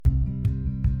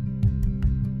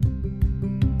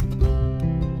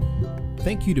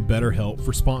Thank you to BetterHelp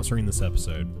for sponsoring this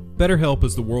episode. BetterHelp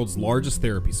is the world's largest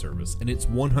therapy service, and it's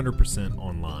 100%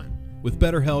 online. With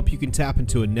BetterHelp, you can tap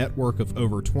into a network of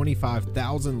over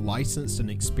 25,000 licensed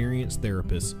and experienced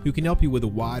therapists who can help you with a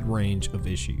wide range of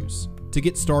issues. To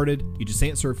get started, you just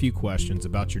answer a few questions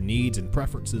about your needs and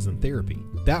preferences in therapy.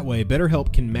 That way,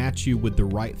 BetterHelp can match you with the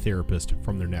right therapist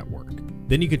from their network.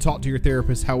 Then you can talk to your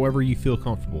therapist however you feel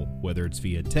comfortable, whether it's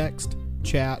via text,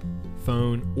 chat,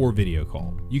 phone, or video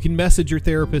call. You can message your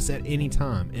therapist at any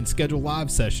time and schedule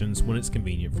live sessions when it's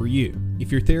convenient for you.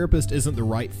 If your therapist isn't the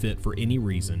right fit for any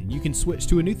reason, you can switch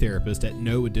to a new therapist at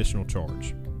no additional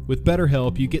charge. With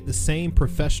BetterHelp, you get the same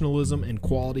professionalism and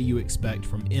quality you expect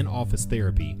from in-office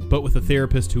therapy, but with a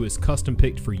therapist who is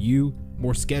custom-picked for you,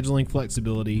 more scheduling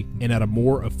flexibility, and at a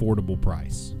more affordable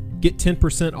price. Get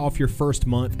 10% off your first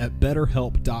month at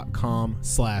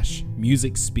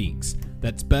betterhelp.com/musicspeaks.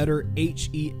 That's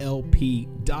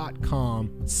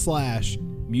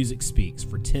betterhelp.com/musicspeaks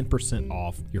for 10%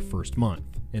 off your first month.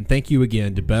 And thank you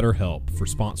again to BetterHelp for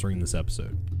sponsoring this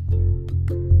episode.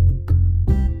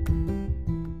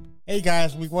 Hey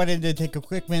guys, we wanted to take a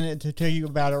quick minute to tell you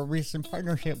about our recent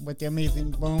partnership with the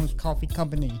amazing Bones Coffee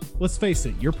Company. Let's face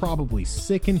it, you're probably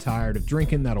sick and tired of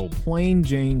drinking that old plain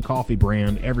Jane coffee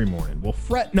brand every morning. Well,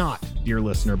 fret not, dear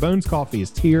listener. Bones Coffee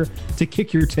is here to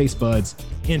kick your taste buds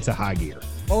into high gear.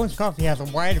 Bones Coffee has a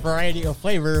wide variety of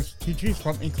flavors to choose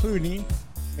from, including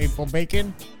maple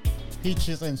bacon,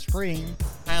 peaches and spring,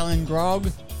 island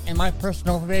grog, and my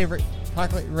personal favorite,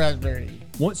 chocolate raspberry.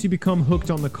 Once you become hooked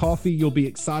on the coffee, you'll be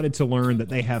excited to learn that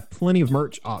they have plenty of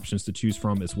merch options to choose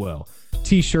from as well.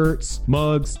 T-shirts,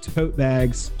 mugs, tote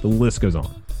bags, the list goes on.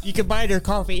 You can buy their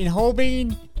coffee in whole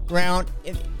bean, ground,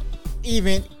 and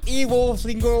even evil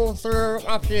single serve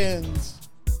options.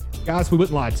 Guys, we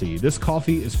wouldn't lie to you. This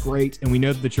coffee is great, and we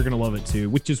know that you're going to love it too,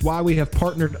 which is why we have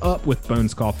partnered up with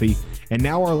Bones Coffee, and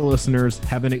now our listeners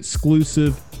have an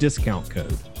exclusive discount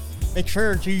code. Make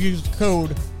sure to use the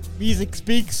code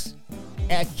MusicSpeaks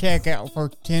at checkout for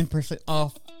 10%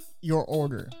 off your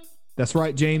order. That's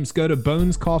right, James. Go to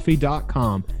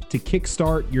bonescoffee.com to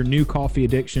kickstart your new coffee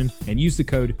addiction and use the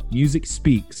code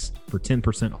MusicSpeaks for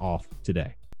 10% off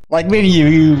today. Like many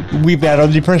of you, we've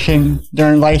battled depression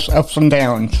during life's ups and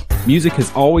downs. Music has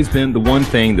always been the one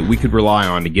thing that we could rely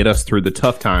on to get us through the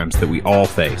tough times that we all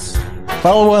face.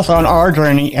 Follow us on our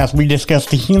journey as we discuss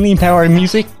the healing power of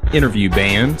music, Interview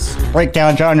bands, break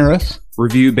down genres,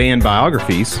 review band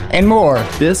biographies, and more.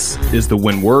 This is the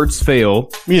When Words Fail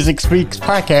Music Speaks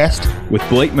podcast with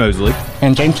Blake Mosley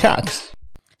and James Cox.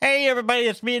 Hey everybody,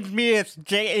 it's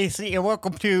JAC, and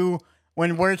welcome to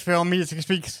When Words Fail Music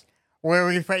Speaks, where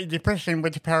we fight depression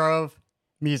with the power of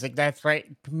music. That's right,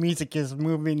 music is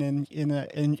moving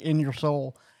in your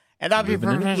soul. And I'm your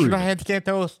professional head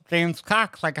host, James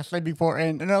Cox, like I said before.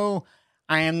 And no,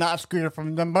 I am not Scooter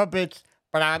from the Muppets,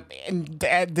 but I'm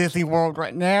at Disney World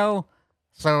right now.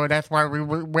 So that's why we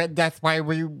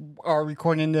are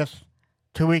recording this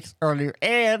 2 weeks earlier.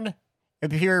 And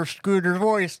if you hear Scooter's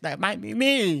voice, that might be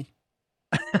me.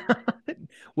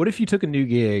 What if you took a new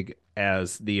gig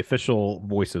as the official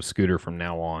voice of Scooter from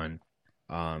now on,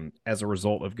 as a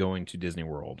result of going to Disney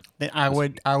World? Then I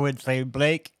would say,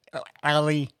 Blake,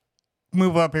 Allie,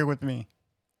 move up here with me.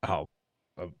 And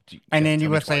then you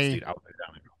would say, dude, I'll put it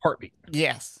down in a heartbeat.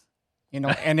 Yes. You know,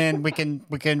 and then we can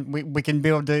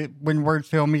build the When Words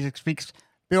Fail Music Speaks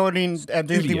building at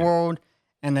Disney World,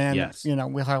 and then you know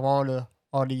we'll have all the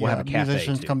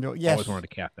musicians come to it. Yes, always wanted a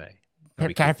cafe.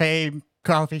 Cafe,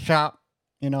 coffee shop.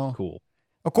 You know, cool.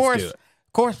 Of course,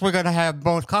 we're gonna have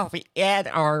Bones Coffee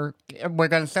we're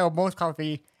gonna sell Bones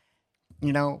Coffee.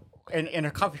 You know, in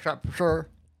a coffee shop for sure,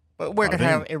 but we're gonna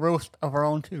have a roast of our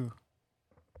own too.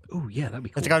 Oh yeah, that'd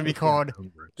be cool. It's gonna be called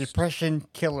Depression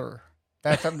Killer.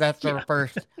 That's our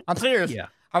first. I'm serious. Yeah.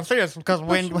 I'm serious because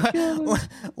when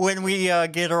we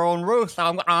get our own roast,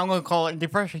 I'm gonna call it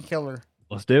Depression Killer.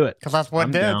 Let's do it. Because that's what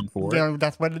it does.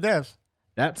 That's what it does.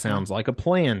 That sounds like a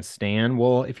plan, Stan.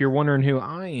 Well, if you're wondering who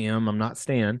I am, I'm not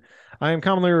Stan. I am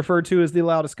commonly referred to as the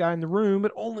loudest guy in the room,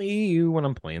 but only when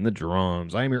I'm playing the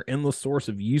drums. I am your endless source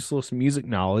of useless music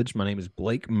knowledge. My name is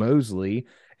Blake Mosley,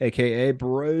 a.k.a.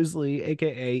 Brosley,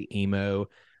 a.k.a. Emo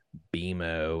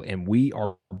Bemo, and we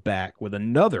are back with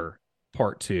another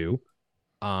part 2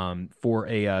 for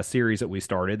a series that we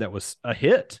started that was a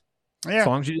hit. Yeah.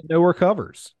 Songs you didn't know were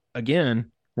covers.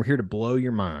 Again, we're here to blow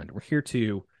your mind. We're here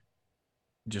to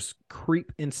just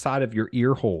creep inside of your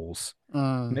ear holes,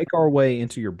 make our way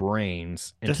into your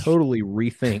brains, and totally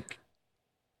rethink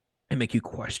and make you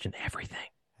question everything.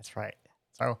 That's right.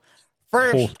 So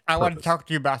first, I want to talk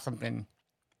to you about something.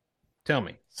 Tell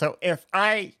me. So if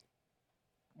I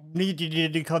need you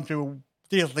to come to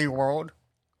Disney World,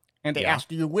 and they Yeah.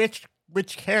 ask you which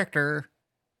character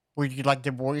would you like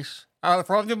to voice?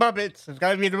 From the Muppets. It's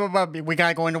got to be the Muppet. We got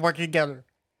to go into work together.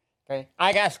 Okay.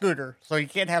 I got Scooter, so you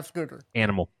can't have Scooter.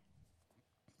 Animal.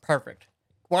 Perfect.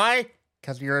 Why?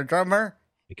 Because you're a drummer.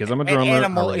 Because I'm a And drummer.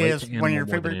 Animal I relate is to one of Animal your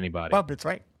more than favorite anybody. Muppets,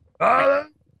 right?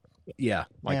 Yeah,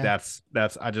 like Yeah.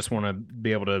 that's. I just want to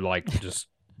be able to like just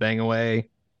bang away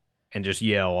and just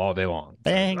yell all day long.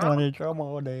 Bang on the drum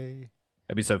all day.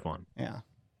 That'd be so fun. Yeah,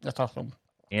 that's awesome.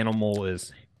 Animal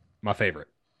is my favorite.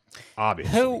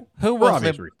 Obviously. Who For was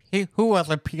obvious the reasons. who was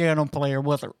the piano player?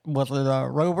 Was it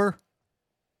Rover?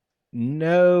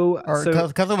 No, Or so,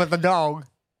 because it was the dog?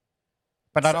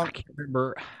 But I so don't. can't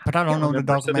remember. But I don't know the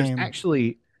remember. dog's So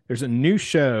name. there's a new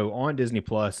show on Disney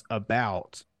Plus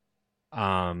about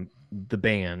the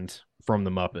band from the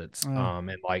Muppets. Oh.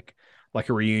 And like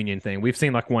a reunion thing. We've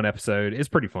seen like one episode. It's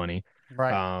pretty funny.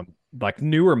 Right. Like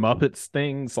newer Muppets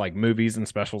things, like movies and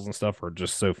specials and stuff, are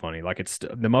just so funny. Like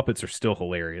the Muppets are still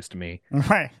hilarious to me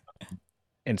Right.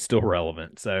 and still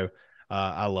relevant. So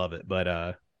I love it.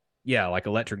 But yeah, like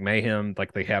Electric Mayhem,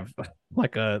 like they have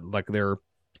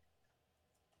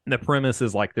the premise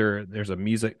is like there's a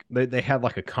music they had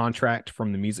like a contract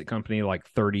from the music company like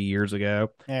 30 years ago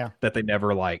Yeah. that they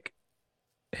never like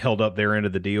held up their end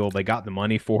of the deal. They got the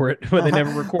money for it, but they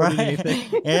never recorded Right.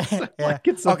 anything. Yeah, So, yeah. like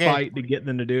it's a Okay. fight to get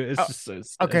them to do it. It's Oh, just so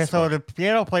Okay, it's so fun. the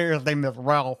piano player's name is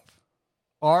Ralph.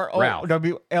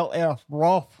 ROWLF.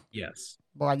 Rolf. Yes,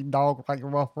 Like dog, like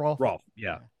Rolf. Rolf.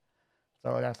 Yeah,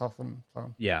 So that's awesome.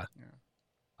 So yeah, Yeah.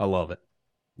 I love it.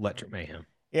 Electric Mayhem.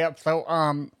 yep. So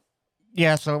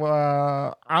yeah. So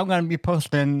I'm gonna be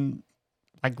posting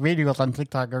like videos on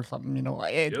TikTok or something. You know,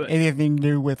 Do it. anything to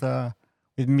do with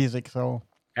music. So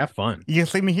Have fun. you can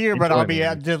see me here, but Enjoy, I'll be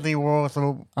man. at Disney World.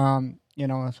 So you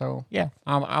know. So yeah,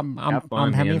 I'm Have fun,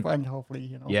 I'm having man. fun. Hopefully,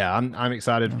 you know. Yeah, I'm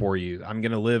excited for you. I'm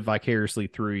gonna live vicariously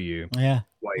through you Yeah.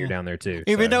 while you're Yeah. down there too.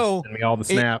 Even though- send me all the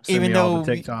snaps, send even me all though-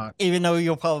 the TikTok. Even though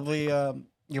you'll probably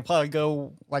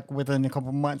go like within a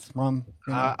couple months from.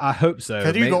 You know, I hope so.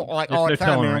 'Cause you Maybe- go, like, there's all no the time,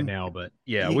 telling right man. now, but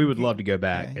yeah, You- we would love to go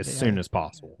back yeah, as yeah. soon as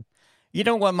possible. you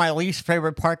know what my least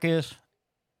favorite park is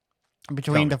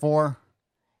between Tell the four?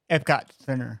 Epcot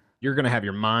Center. You're gonna have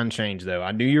your mind changed though.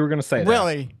 I knew you were gonna say that.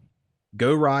 Really?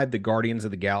 Go ride the Guardians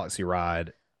of the Galaxy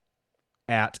ride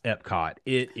at Epcot.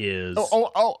 It is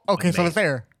Oh, okay, so it's amazing.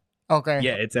 there. Okay.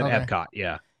 yeah, it's at okay. Epcot.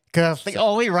 Yeah. Because the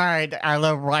only ride I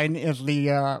love riding is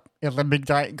the big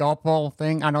giant golf ball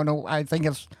thing. I don't know. I think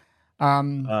it's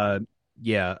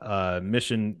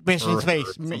Mission Mission Earth Space.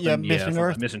 or something. Yeah, Mission something like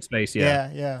Earth. Mission Space,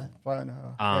 yeah. Yeah. Fun.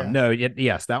 Yeah. No,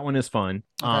 yes, that one is fun.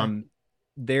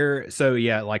 Okay. So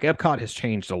yeah, like Epcot has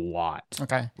changed a lot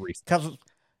Okay. recently.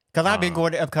 Because I've been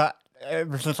going to Epcot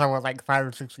ever since I was like 5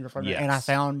 or 6 years old, and I Yes.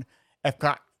 found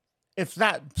Epcot. It's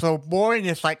not so boring.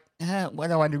 It's like, what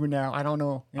do I do now? I don't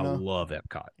know. You I know. love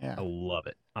Epcot. Yeah. I love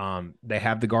it. They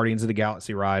have the Guardians of the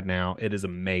Galaxy ride now. It is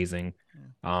amazing.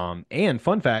 And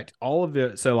fun fact, all of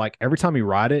it. So like every time you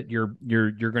ride it, you're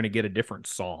going to get a different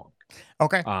song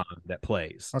Okay. that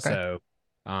plays. Okay. So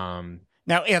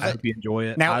Now is I it hope you enjoy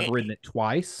it. now I've it- ridden it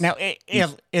twice. now it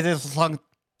is a song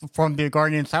from the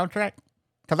Guardian soundtrack?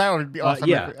 Because that would be awesome.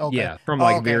 yeah, okay. yeah, from Oh,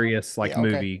 like okay. various like Yeah,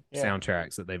 okay. movie Yeah.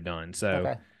 soundtracks that they've done. So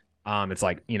Okay. it's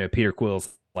like Peter Quill's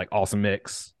like awesome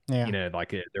mix. Yeah.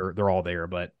 Like they're all there,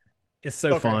 but it's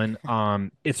so Okay.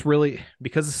 fun. It's really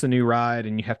because it's a new ride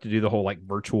and you have to do the whole like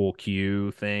virtual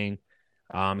queue thing.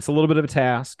 It's a little bit of a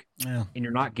task, Yeah. and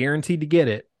you're not guaranteed to get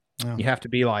it. Yeah. You have to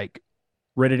be like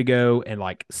ready to go, and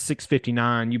like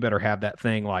 6:59, you better have that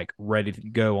thing like ready to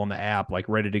go on the app, like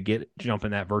ready to jump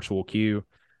in that virtual queue.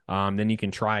 Then you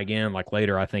can try again like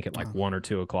later. I think at like 1 or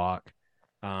 2 o'clock.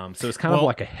 So it's kind of Well-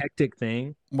 like a hectic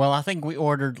thing. Well, I think we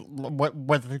ordered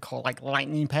what do they call like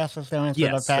lightning passes now instead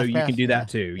of Yes, fast so you pass? can do that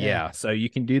too. Yeah. Yeah, so you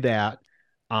can do that.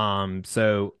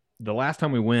 So the last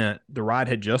time we went, the ride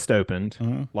had just opened,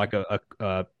 Mhm. like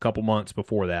a couple months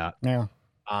before that. Yeah.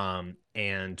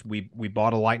 And we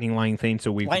bought a lightning lane thing,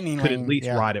 so we Lightning could lane, at least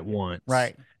yeah. ride it once.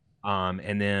 Right.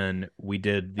 And then we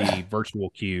did the virtual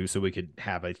queue, so we could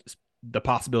have the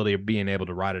possibility of being able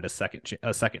to ride it a second time,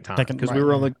 Second, because right, we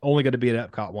were yeah. only going to be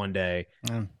at Epcot one day.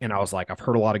 Mm. And I was like, I've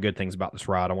heard a lot of good things about this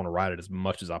ride. I want to ride it as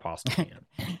much as I possibly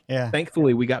can. Yeah.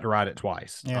 Thankfully, we got to ride it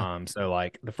twice. Yeah. So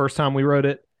like the first time we rode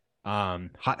it,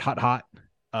 Hot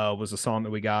was the song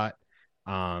that we got.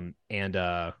 I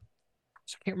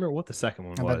can't remember what the second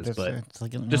one I bet was, this- but it's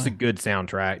like, just a good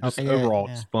soundtrack. Just Okay, yeah, overall,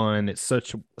 yeah. it's fun. It's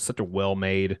such a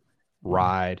well-made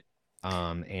ride.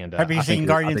 Have you I seen think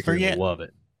Guardians you're 3 gonna yet? love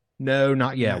it. No,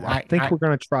 not yet. Yeah, I think we're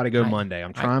going to try to go I- Monday.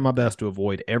 I'm trying my best to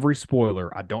avoid every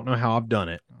spoiler. I don't know how I've done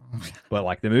it, but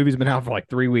like the movie's been out for like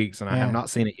 3 weeks and I have Yeah. not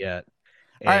seen it yet.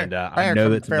 I- And I I heard know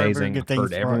some it's very, very amazing. good I've heard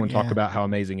things for everyone it, talk yeah. about how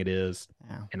amazing it is,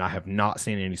 Yeah. and I have not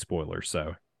seen any spoilers.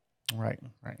 So, Right.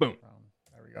 Boom.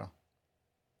 There we go.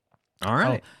 all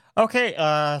right. Okay.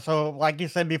 So like you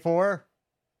said before,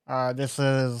 this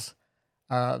is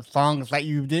songs that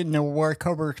you didn't know were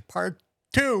covers part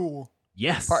 2.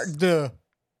 Yes. Part 2.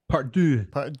 Part 2.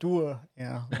 Part 2.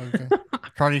 Yeah. Okay.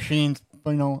 Charlie Sheen's.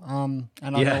 I don't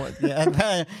Yeah. know what.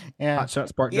 Yeah. Yeah. Hot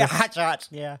Shots Part 2. Yeah. Hot Shots.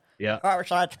 Yeah. Yeah. Hot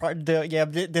Shots Part 2. Yeah.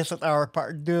 This is our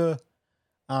Part 2.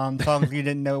 Songs you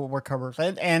didn't know were covers,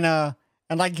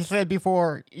 and like you said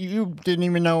before, you didn't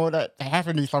even know that half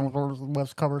of these songs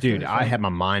was covers. Dude, too, I so- had my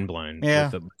mind blown.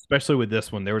 Yeah. Especially with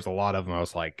this one. There was a lot of them. I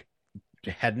was like,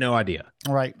 had no idea.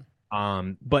 Right.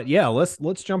 But yeah, let's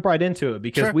jump right into it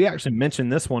because Sure. we actually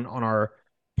mentioned this one on our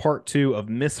part 2 of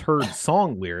misheard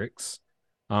song lyrics.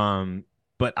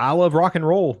 But I Love Rock and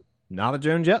Roll, not a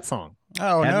Joan Jett song.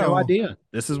 Oh Had no. no idea.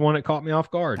 This is one that caught me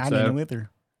off guard. I so didn't know either.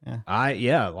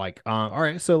 all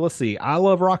right, so let's see. I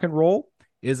Love Rock and Roll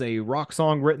is a rock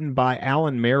song written by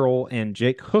Alan Merrill and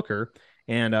Jake Hooker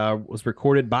and was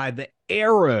recorded by the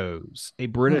Arrows, a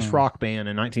British rock band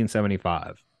in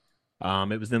 1975.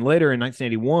 It was then later in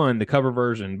 1981, the cover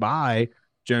version by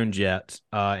Joan Jett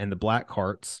and the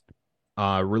Blackhearts,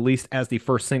 released as the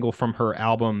first single from her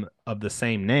album of the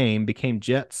same name, became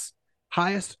Jett's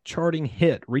highest charting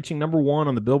hit, reaching number 1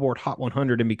 on the Billboard Hot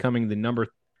 100 and becoming the number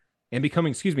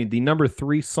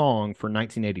 3 song for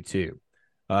 1982.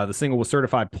 The single was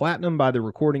certified platinum by the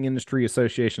Recording Industry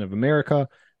Association of America,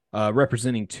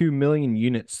 representing 2 million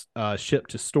units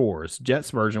shipped to stores.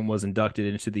 Jett's version was inducted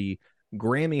into the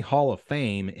Grammy Hall of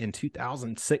Fame in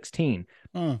 2016.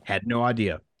 Had no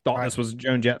idea. Thought Right. this was a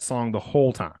Joan Jett song the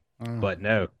whole time, Mm. but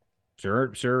no,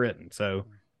 sure isn't. So,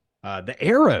 the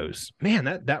Arrows, man,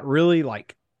 that really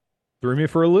like threw me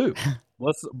for a loop.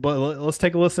 Let's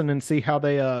take a listen and see how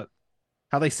they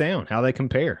sound, how they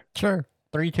compare. Sure.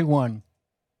 3, 2, 1.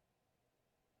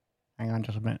 Hang on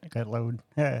just a minute. Got load.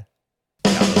 Yeah.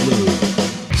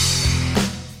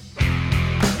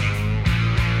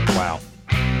 Wow.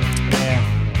 Yeah.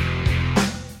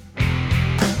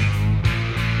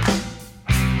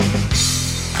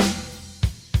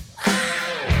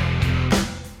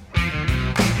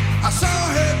 I saw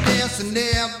her dancing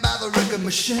there by the record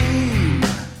machine.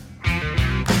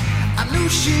 I knew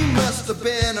she must have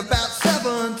been about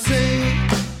 17.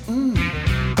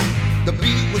 The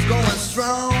beat was going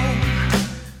strong,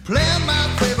 playing my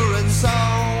favorite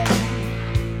song.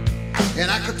 And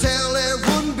I could tell it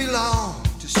wouldn't be long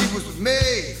till she was with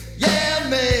me, yeah,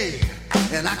 me.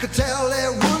 And I could tell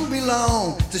it wouldn't be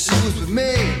long till she was with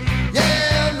me,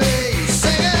 yeah, me.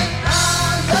 Singing,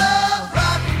 I love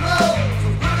rock and roll, so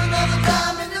put another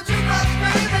dime in your jukebox,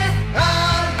 baby. I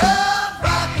love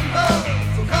rock and roll,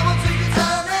 so come on, take your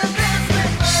time and dance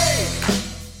with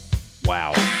me.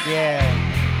 Wow. Yeah.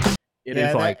 It Yeah,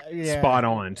 is like yeah. spot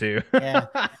on too. Yeah.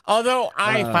 Although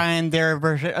I find their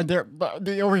version,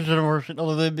 the original version, a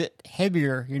little bit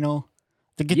heavier. You know,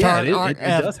 the Yeah, guitars it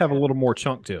does have a little more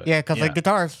chunk to it. Yeah, because the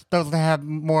guitars does have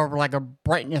more of like a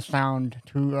brightness sound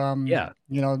to Yeah.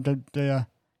 you know the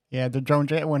Joan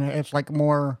Jett one. It's like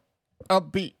more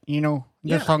upbeat. You know,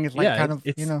 this Yeah. song is like Yeah, kind of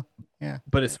it's- you know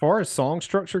But as far as song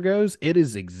structure goes, it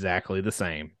is exactly the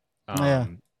same.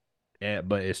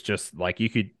 But it's just like you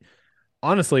could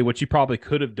honestly, what you probably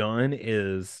could have done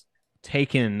is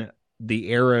taken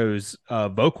the Arrows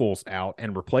vocals out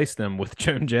and replaced them with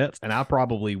Joan Jett's, and I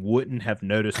probably wouldn't have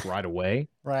noticed right away.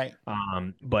 right.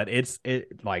 But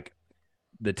it like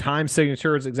the time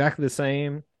signature is exactly the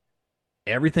same.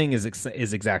 Everything is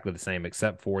exactly the same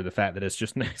except for the fact that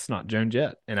it's not Joan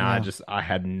Jett, and Yeah. I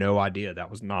had no idea that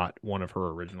was not one of her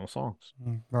original songs.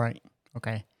 Right.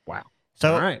 Okay. Wow.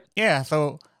 So All right. yeah.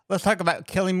 So let's talk about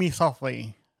 "Killing Me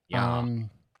Softly." Yeah.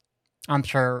 I'm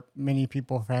sure many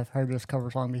people have heard this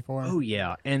cover song before. Oh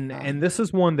yeah, and this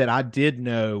is one that I did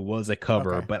know was a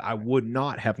cover, Okay. but I would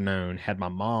not have known had my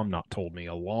mom not told me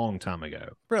a long time ago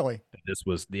Really? that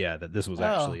this was Oh.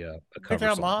 actually a cover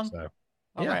job, song. Mom. So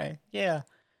All Yeah. right. Yeah.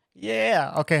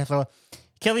 Yeah. Okay. So,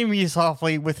 "Killing Me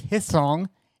Softly" with his song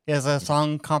is a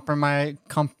song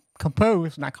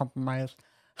composed, not compromised,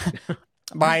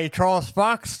 by Charles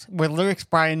Fox with lyrics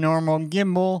by Norman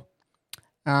Gimbel.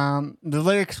 The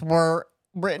lyrics were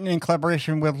written in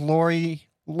collaboration with Lori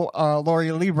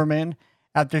Lieberman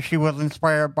after she was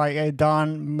inspired by a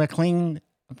Don McLean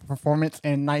performance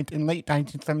in late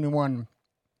 1971.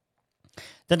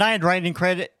 Denied writing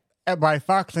credit by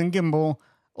Fox and Gimbel,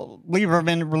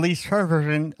 Lieberman released her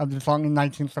version of the song in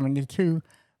 1972,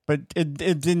 but it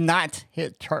did not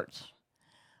hit charts.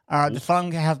 The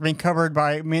song has been covered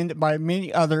by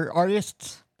many other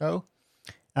artists, though.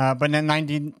 But in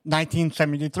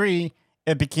 1973,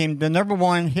 it became the number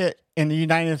one hit in the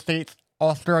United States,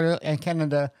 Australia, and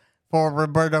Canada for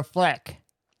Roberta Flack.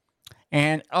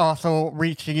 And also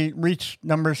reached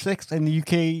number 6 in the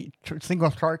UK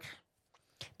singles charts.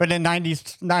 But in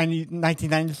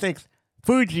 1996,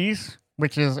 Fugees,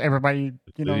 which is everybody,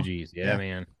 Fugees,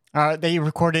 man. they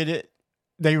recorded it.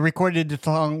 They recorded the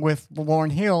song with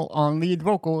Lauryn Hill on lead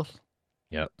vocals.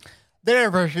 Yep. Their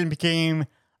version became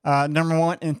number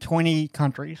 1 in 20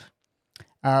 countries.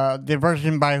 The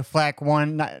version by Flack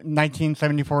won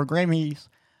 1974 Grammys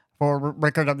for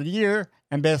Record of the Year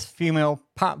and Best Female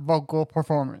Pop Vocal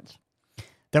Performance.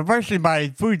 The version by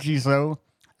Fugees, though,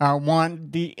 won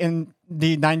the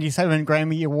 97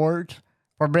 Grammy Awards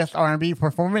for Best R&B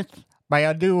Performance by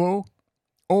a duo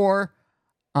or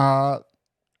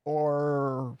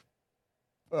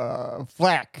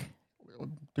Flack.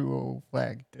 Duo,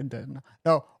 Flag.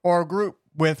 No, or a group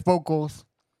with vocals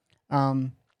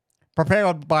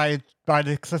propelled by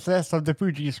the success of the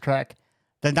Fugees track.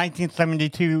 The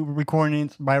 1972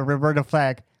 recordings by Roberta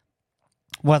Flack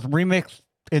was remixed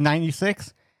in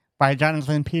 96 by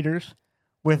Jonathan Peters,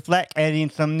 with Flack adding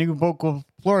some new vocal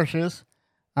flourishes.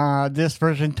 This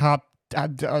version topped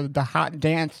the Hot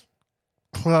Dance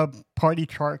Club Party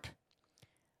chart.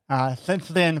 Since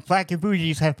then, Flack and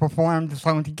Fugees have performed the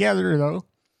song together, though.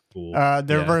 Cool.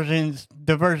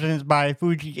 The versions by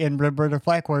Fugees and Roberta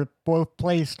Flack were both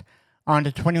placed on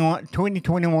the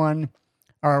 2021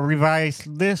 revised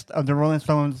list of the Rolling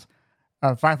Stones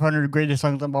 500 greatest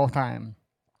songs of all time.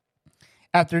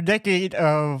 After decades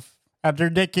of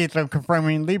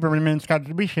confirming Lieberman's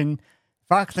contribution,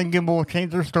 Fox and Gimbel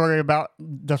changed their story about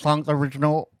the song's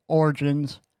original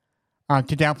origins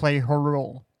to downplay her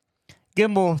role.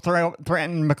 Gimbel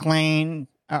threatened McLean,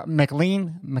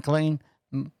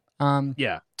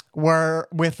 were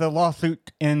with a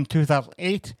lawsuit in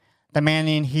 2008,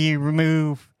 demanding he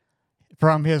remove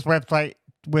from his website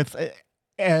with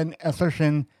an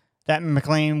assertion that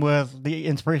McLean was the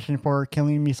inspiration for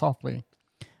Killing Me Softly.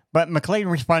 But McLean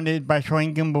responded by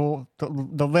showing Gimbel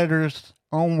the letter's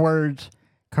own words,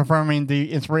 confirming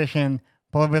the inspiration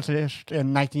published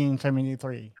in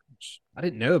 1973. I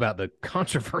didn't know about the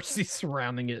controversy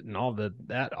surrounding it and all the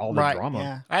drama.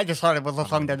 Yeah, I just thought it was a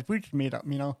song that Fugees made up,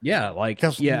 Yeah,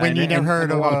 when you never heard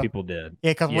of a lot of people did.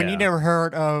 Yeah, because when you never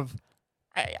heard of,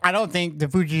 I don't think the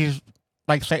Fugees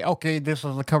say, okay, this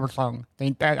is a cover song.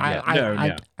 I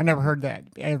never heard that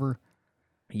ever.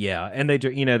 Yeah, and they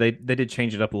did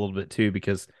change it up a little bit too,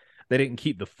 because they didn't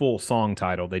keep the full song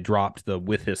title. They dropped the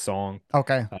 "with his song,"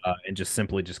 okay, and just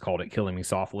simply called it "Killing Me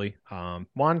Softly."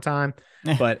 One time,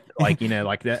 but like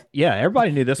that. Yeah,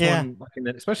 everybody knew this one,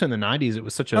 especially in the '90s. It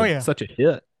was such a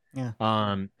hit. Yeah.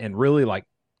 And really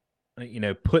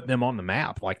put them on the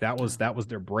map. Like that was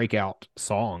their breakout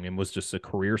song, and was just a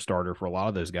career starter for a lot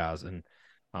of those guys. And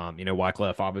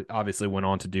Wyclef obviously went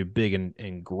on to do big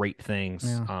and great things.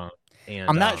 Yeah. And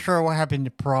I'm not sure what happened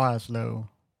to Praz though.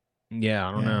 Yeah,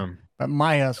 I don't know. But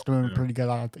Maya's doing pretty good.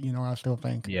 I still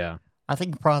think. Yeah. I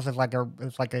think Praz is like a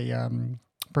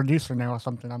producer now or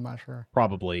something. I'm not sure.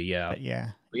 Probably, yeah. But yeah.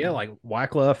 But yeah, like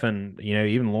Wyclef and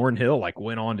even Lauryn Hill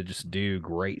went on to just do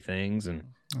great things, and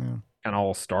kind of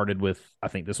all started with, I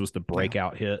think this was the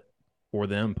breakout hit for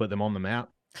them, put them on the map.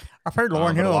 I've heard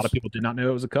Lauryn Hill. A lot of people did not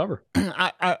know it was a cover.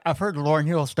 I've heard Lauryn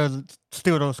Hill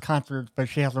still those concerts, but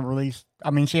she hasn't released.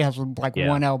 I mean, she has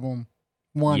one album.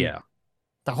 One. Yeah.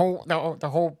 The whole.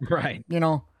 Right.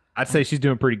 I'd say she's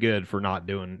doing pretty good for not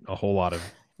doing a whole lot of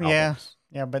albums.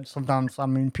 Yeah, but sometimes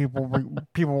people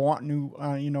want new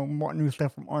want new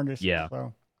stuff from artists. Yeah.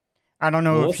 So I don't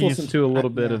know. Well, let's listen to a little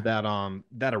bit of that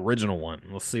original one.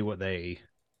 We'll see where that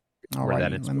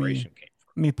inspiration came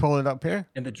from. Let me pull it up here.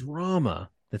 And the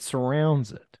drama that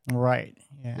surrounds it. Right.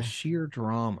 Yeah. The sheer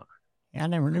drama. Yeah, I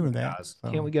never knew that. Guys,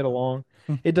 can't we get along?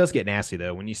 It does get nasty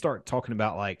though when you start talking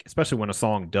about especially when a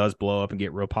song does blow up and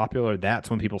get real popular. That's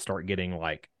when people start getting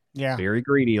very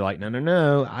greedy.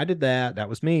 No, I did that. That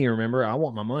was me. Remember, I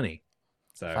want my money.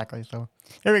 So exactly. So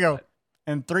here we go.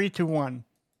 In 3, 2, 1.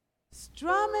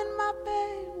 Strumming my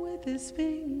pain with his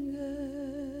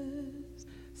fingers,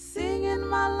 singing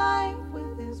my life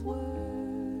with his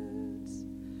words,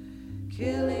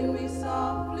 killing me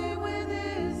softly with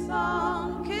his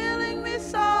song, killing me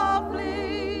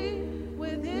softly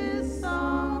with his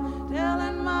song,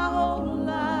 telling my whole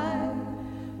life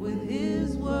with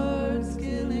his words,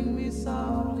 killing me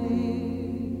softly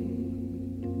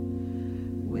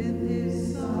with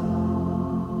his song.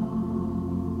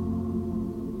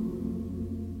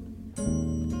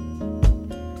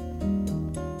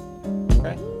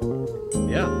 Okay.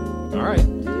 Yeah. All right.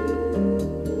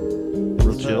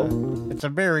 Real chill. It's a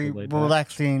very Laid back.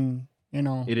 relaxing, you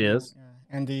know. It is.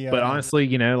 And the But honestly,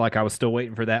 you know, like I was still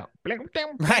waiting for that.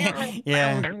 Right.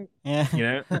 Yeah. Yeah. You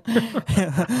know?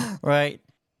 Right.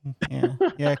 Yeah.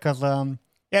 Yeah. Because the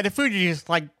Fugees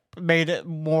like made it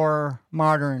more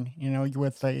modern, you know, you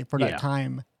would say for that Yeah.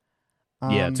 time.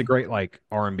 Yeah, it's a great like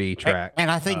R&B track. And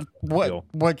I think feel.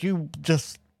 what you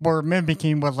just were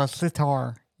mimicking was a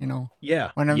sitar, you know.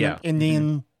 Yeah. One of yeah.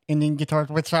 the Indian guitars,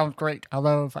 which sounds great. I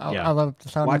love the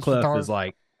sound of Wyclef guitar. is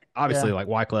like obviously like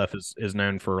Wyclef is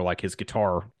known for like his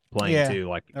guitar playing Yeah, too.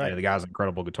 Like you know, the guy's an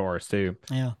incredible guitarist too.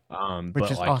 Yeah.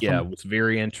 But is like yeah, awesome. was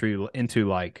very into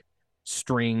like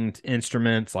stringed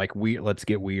instruments, like let's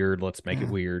get weird, let's make it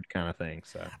weird kind of thing.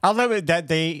 So I love it that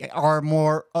they are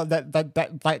more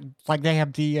that like they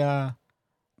have the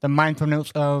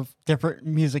mindfulness of different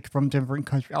music from different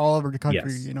countries, all over the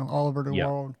country, Yes. you know, all over the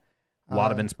world. a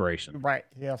lot of inspiration. Right.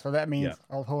 Yeah. So that means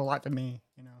a whole lot to me,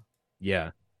 you know.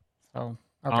 Yeah. So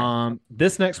okay.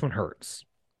 This next one hurts.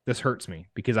 This hurts me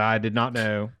because I did not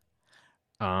know.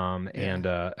 And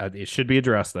it should be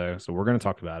addressed though, so we're going to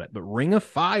talk about it. But Ring of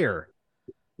Fire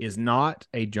is not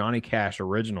a Johnny Cash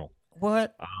original.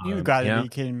 What? You got to be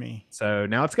kidding me. So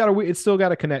now it's still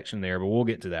got a connection there, but we'll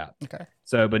get to that. Okay.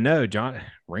 So, but no,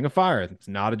 Ring of Fire, it's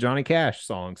not a Johnny Cash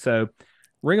song. So,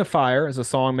 Ring of Fire is a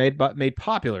song made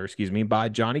popular, by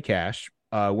Johnny Cash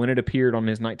when it appeared on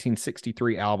his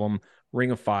 1963 album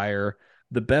Ring of Fire,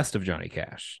 The Best of Johnny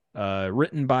Cash,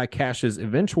 written by Cash's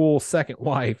eventual second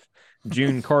wife,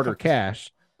 June Carter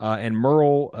Cash, and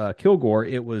Merle Kilgore.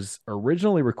 It was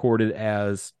originally recorded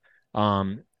as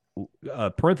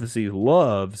parentheses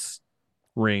Love's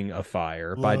Ring of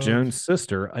Fire by Jones'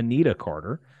 sister Anita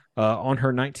Carter on her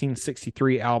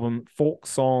 1963 album Folk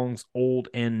Songs Old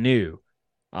and New.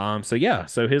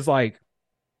 So his like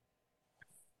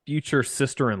future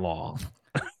sister-in-law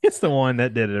is the one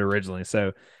that did it originally.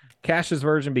 So Cash's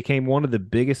version became one of the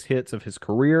biggest hits of his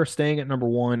career, staying at number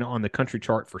 1 on the country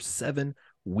chart for 7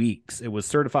 weeks. It was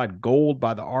certified gold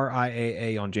by the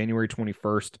RIAA on January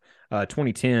 21st,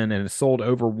 2010, and has sold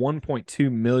over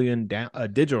 1.2 million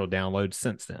digital downloads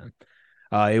since then.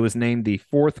 It was named the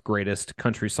 4th greatest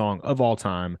country song of all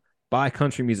time by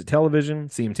Country Music Television,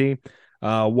 CMT,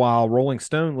 while Rolling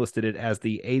Stone listed it as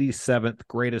the 87th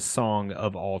greatest song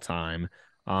of all time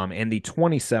and the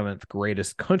 27th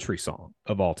greatest country song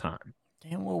of all time.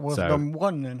 Damn, what was number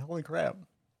 1 then? Holy crap.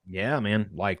 Yeah, man.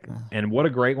 Like, and what a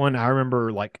great one. I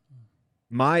remember like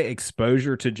my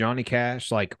exposure to Johnny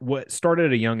Cash, like what started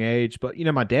at a young age, but you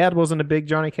know, my dad wasn't a big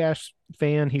Johnny Cash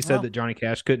fan. He said that Johnny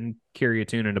Cash couldn't carry a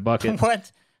tune in a bucket.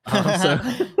 What?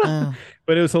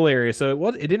 But it was hilarious. So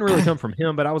it didn't really come from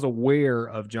him, but I was aware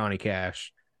of Johnny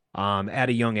Cash at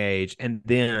a young age. And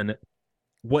then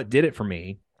what did it for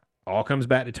me all comes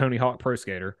back to Tony Hawk Pro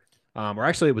Skater. Or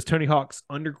actually it was Tony Hawk's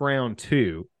Underground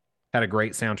 2 had a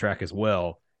great soundtrack as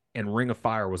well. And Ring of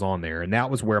Fire was on there. And that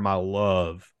was where my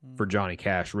love for Johnny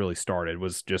Cash really started,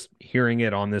 was just hearing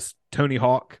it on this Tony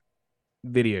Hawk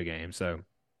video game.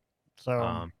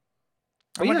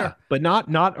 But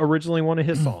not originally one of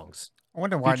his songs. I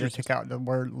wonder why they took out the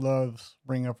word "love's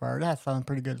Ring of Fire." That sounds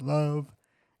pretty good. Love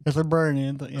is a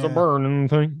burning. It's a burning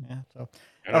thing. Yeah. So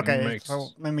okay. So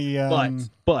let me.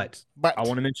 But I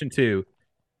want to mention too,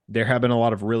 there have been a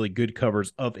lot of really good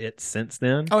covers of it since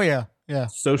then. Oh yeah, yeah.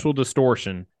 Social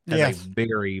Distortion has a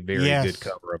very, very good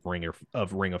cover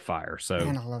of Ring of Fire. So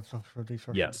man, I love Social D.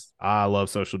 Yes, I love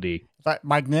Social D. Is that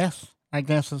Mike Ness? Mike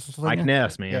Ness is Mike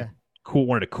Ness, man. Yeah. Cool.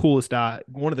 One of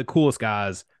the coolest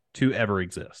guys to ever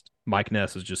exist. Mike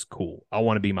Ness is just cool. I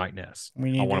want to be Mike Ness. I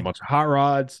want a bunch of hot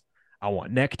rods. I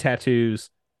want neck tattoos.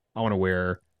 I want to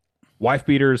wear wife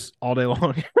beaters all day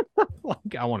long.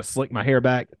 Like, I want to slick my hair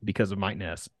back because of Mike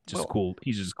Ness. Cool.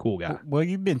 He's just a cool guy. Well,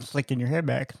 you've been slicking your hair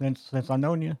back since I've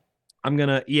known you. I'm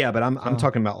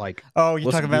talking about like. Oh,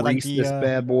 you're talking about like this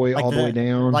bad boy all the way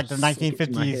down, like the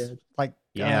 1950s, like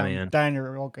man,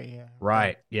 diner. Okay, yeah.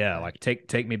 Right, yeah, like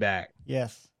take me back.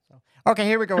 Yes. Okay,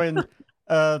 here we go. In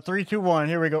 3, 2, 1.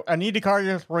 Here we go. Anita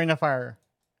Carter's Ring of Fire.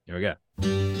 Here we go.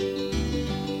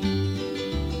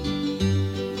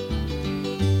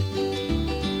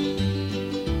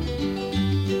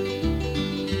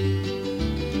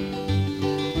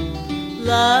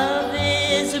 Love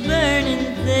is a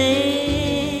burning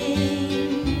thing,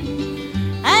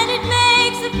 and it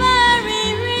makes a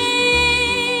fiery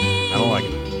ring. I don't like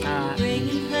it.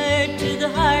 Bringing her to the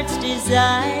heart's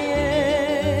desire.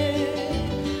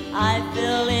 I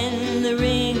fell in the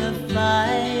ring of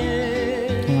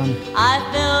fire. I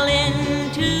fell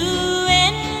into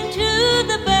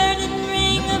the burning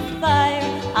ring of fire.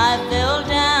 I fell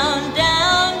down,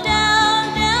 down, down,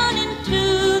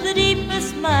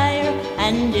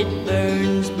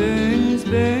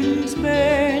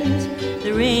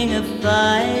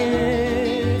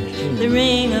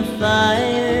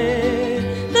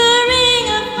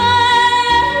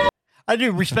 I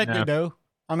do respect No. it though.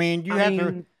 I mean, you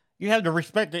have to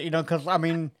respect it, because I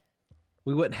mean,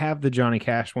 we wouldn't have the Johnny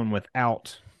Cash one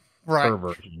without right, her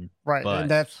version. right, But,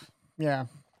 and that's yeah.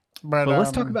 But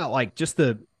let's talk about like just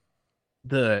the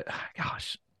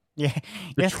gosh, yeah,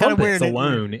 the it's kind of trumpets weird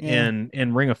alone yeah,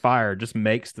 in Ring of Fire just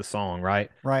makes the song, right?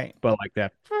 right. But like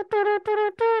that.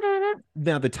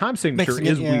 Now the time signature Mixing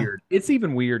it, is yeah. weird. It's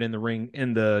even weird in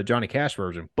the Johnny Cash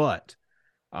version, but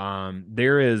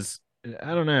there is,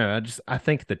 I don't know, I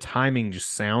think the timing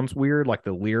just sounds weird, like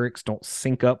the lyrics don't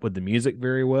sync up with the music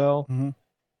very well Mhm.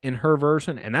 in her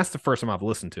version, and that's the first time I've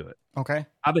listened to it. Okay,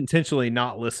 I've intentionally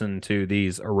not listened to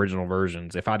these original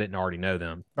versions if I didn't already know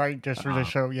them, right, just for the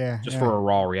show, yeah, just yeah. for a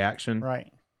raw reaction.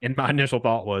 right. And my initial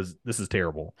thought was, this is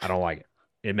terrible. I don't like it.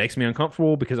 It makes me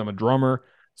uncomfortable because I'm a drummer.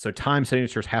 So time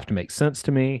signatures have to make sense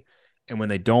to me. And when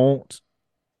they don't,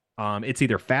 it's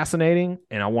either fascinating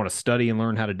and I want to study and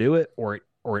learn how to do it, or it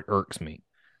irks me.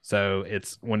 So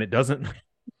it's when it doesn't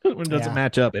Yeah.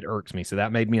 match up, it irks me. So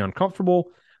that made me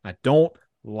uncomfortable. I don't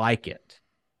like it.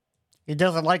 He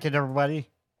doesn't like it, everybody.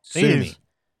 Sue Please. me.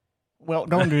 Well,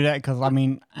 don't do that because I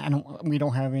mean, we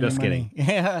don't have any Just money.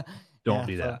 Yeah, Don't yeah,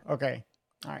 do so, that. Okay,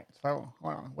 all right. So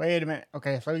hold on, wait a minute.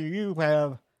 Okay, so you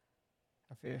have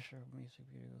official music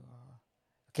video.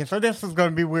 Okay, so this is going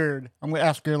to be weird. I'm going to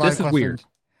ask you a lot This of is questions. weird.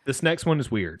 This next one is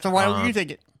weird. So why don't you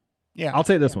take it? Yeah. I'll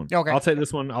take this one. Okay. I'll take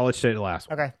this one. I'll let you take the last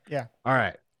one. Okay. Yeah. All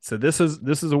right. So this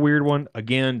is a weird one.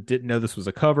 Again, didn't know this was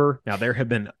a cover. Now there have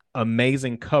been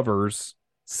amazing covers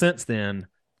since then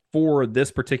for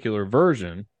this particular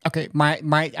version. Okay.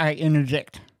 I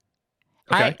interject.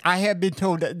 Okay. I have been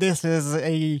told that this is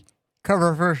a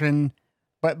cover version,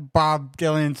 but Bob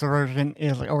Dylan's version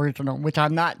is the original, which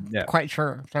I'm not No. quite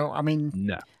sure. So I mean,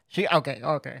 No.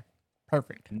 okay,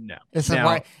 perfect. No. This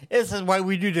is why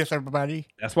we do this, everybody.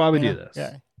 That's why we Yeah, do this.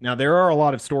 yeah. Now there are a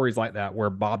lot of stories like that where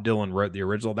Bob Dylan wrote the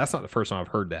original. That's not the first time I've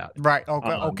heard that. Right. Okay.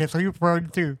 Um, Okay. So you've heard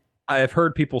it too. I have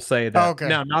heard people say that. Okay.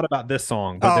 Now, not about this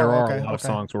song, but Oh, there are okay, a lot of okay.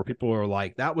 songs where people are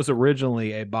like, that was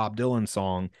originally a Bob Dylan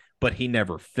song, but he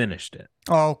never finished it.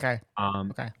 Oh, okay.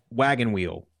 Okay. Wagon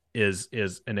Wheel is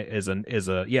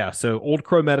a yeah. So Old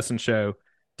Crow Medicine Show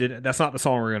that's not the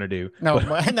song we're gonna do. No,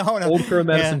 but no. Old Crow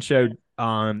Medicine Yeah.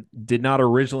 Show did not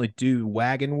originally do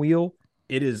Wagon Wheel.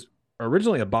 It is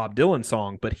originally a Bob Dylan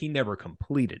song, but he never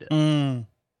completed it. Mm,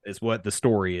 Is what the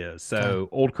story is. So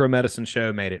Old Crow Medicine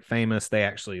Show made it famous. They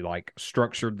actually like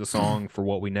structured the song for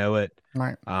what we know it.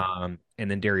 right. And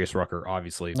then Darius Rucker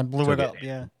obviously And blew took it up.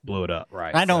 Yeah. blew it up.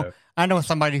 Right. I know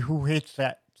somebody who hates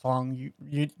that song.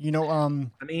 You know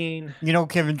I mean,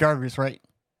 Kevin Jarvis, right?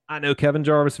 I know Kevin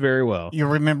Jarvis very well. You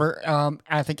remember?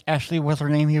 I think Ashley was her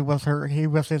name. He was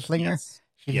his singer. Yes.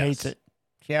 She Yes. hates it.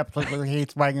 She absolutely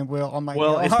hates Wagon Wheel. I'm like,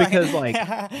 Well, it's because like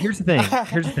here's the thing.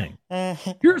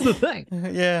 Here's the thing.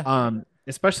 Yeah.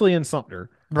 Especially in Sumter,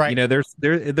 Right. You know, there's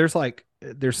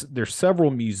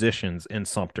several musicians in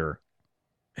Sumter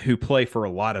who play for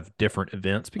a lot of different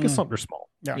events because Sumter's small.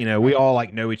 Yeah. You know, we all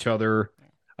like know each other.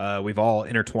 We've all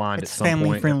intertwined It's at some family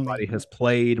point. friendly. Everybody has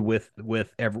played with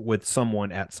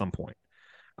someone at some point.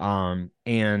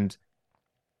 And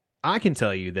I can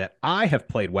tell you that I have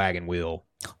played Wagon Wheel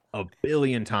a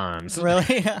billion times.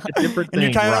 Really? A different And you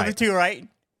thing, kind of right? too, right?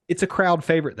 It's a crowd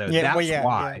favorite though. Yeah, That's well, yeah,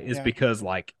 why yeah, is yeah. because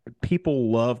like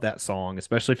people love that song,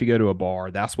 especially if you go to a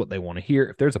bar. That's what they want to hear.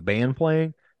 If there's a band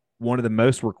playing, one of the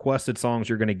most requested songs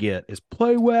you're going to get is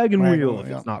 "Play Wagon Wagon Wheel" Wheel, if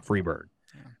yeah. it's not Freebird.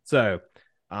 So,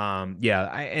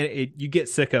 you get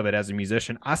sick of it as a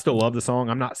musician. I still love the song.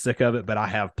 I'm not sick of it, but I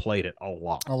have played it a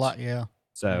lot. A lot, yeah.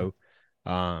 So,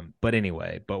 but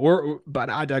anyway, but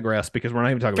I digress because we're not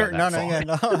even talking Sure, about that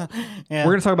no, song. yeah, no. Yeah.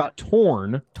 We're going to talk about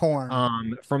 "Torn." Torn.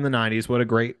 From the 90s. What a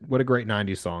great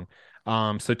 90s song.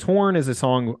 So Torn is a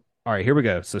song. All right, here we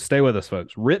go. So stay with us,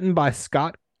 folks. Written by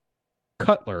Scott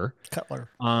Cutler, Cutler.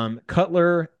 Ann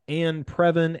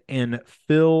Previn, and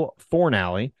Phil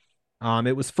Thornalley.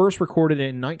 It was first recorded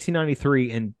in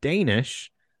 1993 in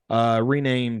Danish,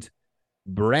 renamed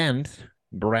Brand,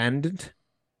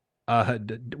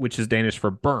 which is Danish for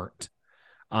burnt,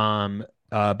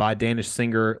 by Danish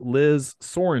singer Liz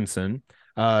Sorensen.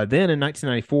 Then in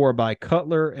 1994 by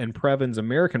Cutler and Previn's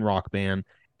American rock band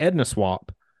Edna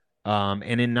Swap, and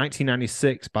in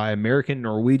 1996 by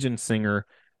American-Norwegian singer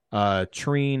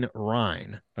Trine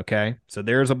Rhine. Okay, so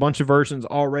there's a bunch of versions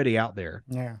already out there,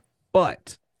 Yeah.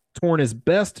 but Torn is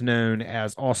best known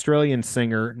as Australian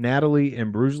singer Natalie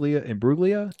Imbruglia.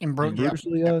 Imbruglia.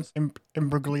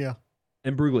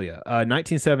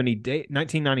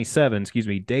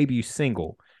 1997, debut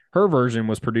single. Her version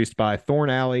was produced by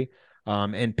Thornalley,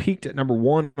 and peaked at number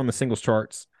 1 on the singles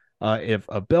charts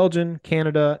of Belgium,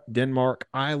 Canada, Denmark,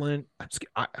 Ireland,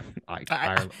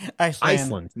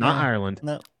 Iceland, not Ireland,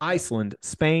 No. Iceland,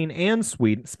 Spain, and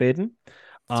Sweden, Sweden?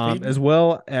 as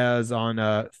well as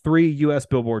on 3 U.S.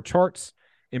 Billboard charts.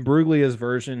 Imbruglia's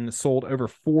version sold over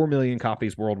 4 million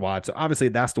copies worldwide. So obviously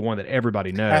that's the one that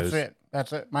everybody knows.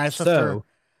 That's it. My sister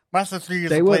used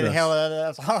stay to with play the us. hell out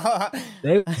of that.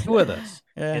 They were with us.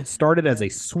 Yeah. It started as a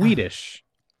Swedish,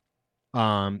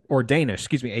 or Danish,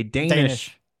 a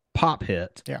Danish pop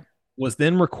hit. Yeah. Was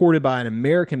then recorded by an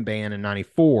American band in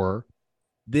 94,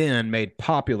 then made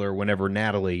popular whenever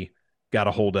Natalie got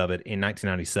a hold of it in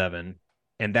 1997.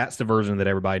 And that's the version that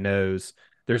everybody knows.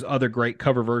 There's other great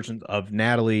cover versions of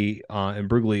Natalie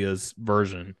Imbruglia's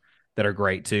version that are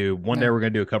great too. One day we're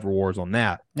going to do a cover wars on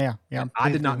that. Yeah.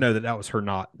 I did not know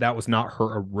that was not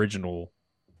her original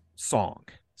song.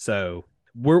 So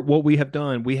what we have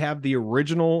done, we have the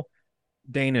original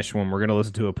Danish one we're going to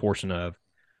listen to a portion of,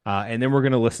 and then we're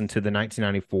going to listen to the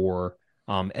 1994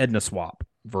 Edna Swap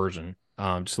version,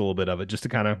 just a little bit of it, just to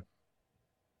kind of,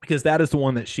 because that is the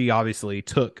one that she obviously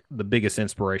took the biggest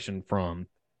inspiration from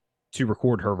to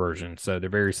record her version. So they're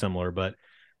very similar, but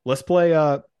let's play,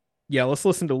 let's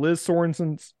listen to Liz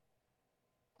Sorensen's.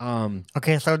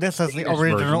 Okay, so this is the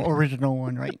Danish original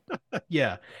one, right?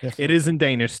 Yeah, Yes. it is in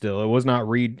Danish still. It was not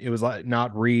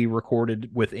not re-recorded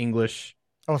with English.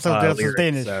 Oh, so this is lyrics,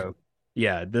 Danish. So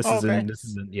yeah, this is in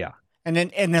yeah. And then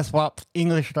Edna Swap's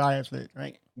English style,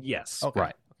 right? Yes, Okay.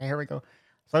 right. Okay, here we go.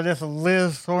 So this is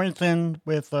Liz Sorensen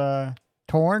with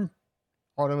Torn.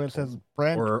 Although it says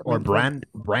Brand. Or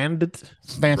branded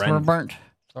Stands for Brand. burnt.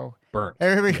 So burnt.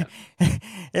 here we,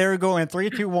 here we go in 3,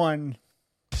 2, 1.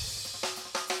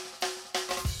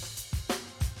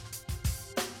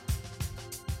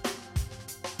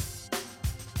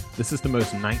 This is the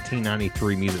most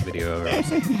 1993 music video I've ever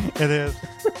seen. It is.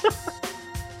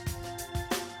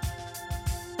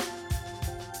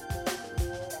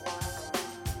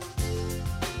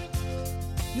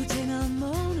 Nu tænder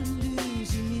månen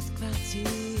lys i mit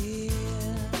kvarter.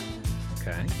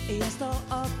 Okay. Jeg står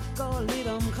op, går lidt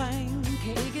omkring,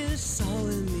 kan ikke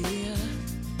sove mere.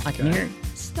 I can hear it.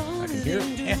 Står can ved hear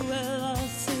it. vinduet og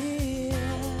ser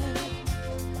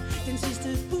den sidste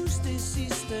bus, det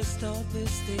sidste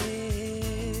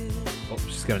stoppested. Oh,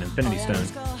 she's got an infinity stone.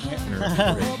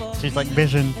 She's like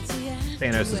Vision.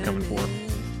 Thanos is coming for her.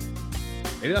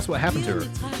 Maybe that's what happened to her.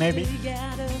 Maybe.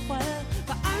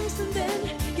 For angsten den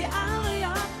giver aldrig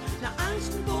op, når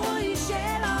angsten bor i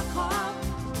sjæl og krop.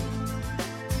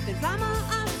 Den flammer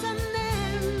op som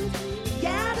nemt,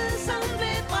 hjertet som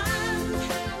blev brændt.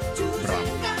 Tusind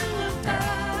gange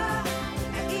før,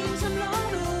 er en som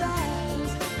lovede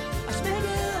alt, og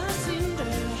smækkede sin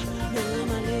dør, lod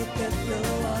mig ligge blå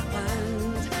og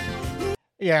brændt.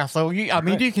 Yeah, so I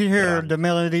mean, you can hear the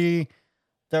melody.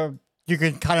 You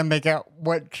can kind of make out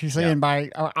what she's saying by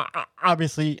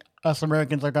obviously us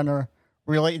Americans are gonna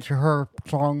relate to her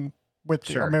song with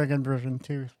the Sure. American version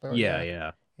too. So,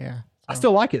 Yeah. I so.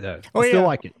 still like it though. Oh, I still yeah.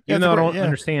 like it, Yeah, even it's though I great, don't yeah.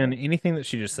 understand anything that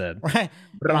she just said. Right.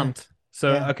 Brant.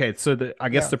 So Yeah. okay, so I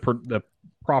guess Yeah. the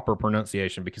proper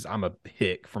pronunciation, because I'm a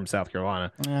hick from South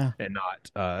Carolina Yeah, and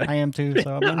not I am too.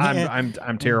 So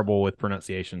I'm terrible with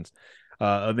pronunciations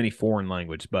of any foreign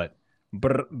language, but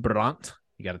Brant,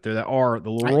 you got to throw that R, the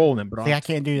little roll in it. Brant. See, I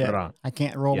can't do that. Brant. I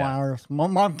can't roll Yeah. my R's. My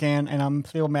mom can, and I'm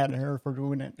still mad at her for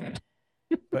doing it.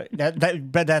 But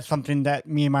that's something that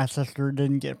me and my sister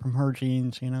didn't get from her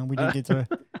genes. You know, we didn't get the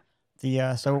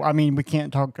so I mean we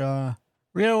can't talk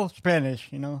real Spanish.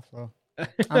 You know, so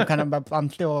I'm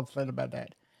still upset about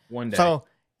that. One day. So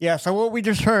yeah, so what we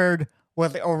just heard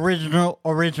was the original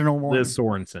one. Liz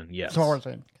Sorensen, yes.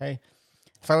 Sorensen, okay.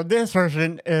 So this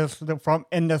version is from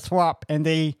Edna Swap, and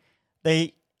they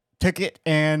took it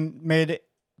and made it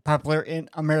popular in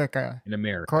America. In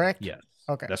America. Correct? Yes.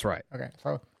 Okay. That's right. Okay,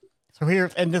 so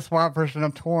here's Edna Swap version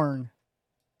of Torn.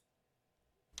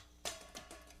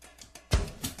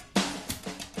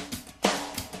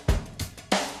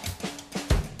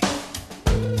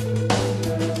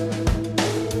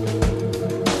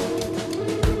 A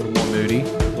little more moody, a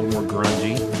little more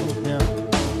grungy. Yeah,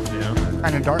 Yeah.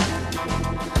 kind of dark.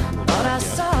 But I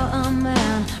saw a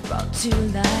man brought to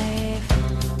life.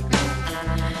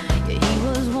 Yeah, he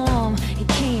was warm, he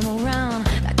came around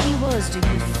like he was to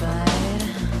be fight.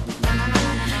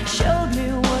 Showed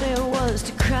me what it was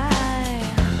to cry.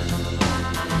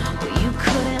 Well, you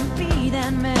couldn't be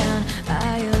that man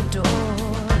I adore.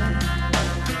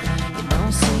 You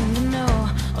don't seem to know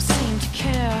or seem to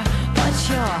care what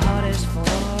your heart is for.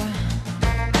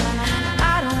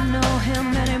 I don't know him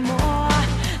anymore.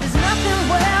 There's nothing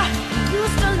where he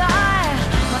used to lie.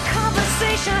 My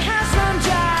conversation has run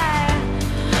dry.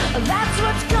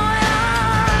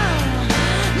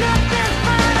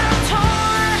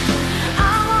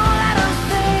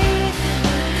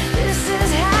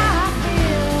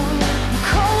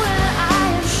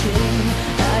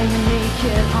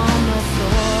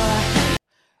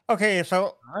 Okay, so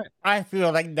All right. I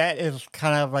feel like that is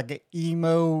kind of like an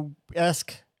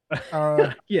emo-esque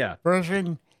Yeah.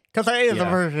 version. Because that is a Yeah.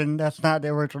 version. That's not the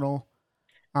original.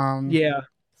 Yeah.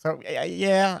 So,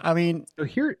 yeah, I mean, So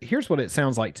here's what it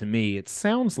sounds like to me. It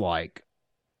sounds like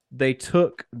they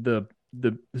took the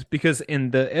because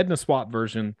in the Edna Swap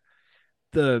version,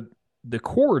 the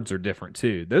chords are different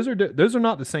too. Those are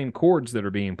not the same chords that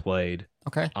are being played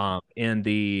okay. in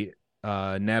the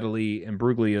Natalie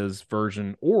Imbruglia's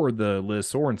version or the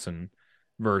Liz Sorensen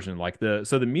version.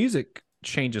 So the music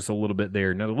changes a little bit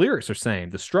there. Now the lyrics are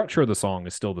same. The structure of the song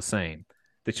is still the same.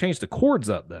 They changed the chords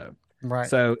up though. Right.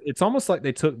 So it's almost like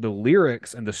they took the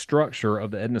lyrics and the structure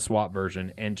of the Edna Swap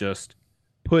version and just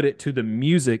put it to the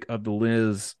music of the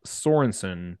Liz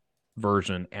Sorensen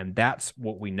version, and that's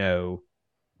what we know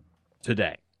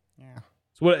today. Yeah.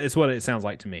 It's what it sounds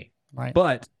like to me. Right.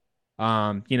 But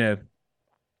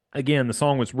again, the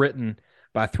song was written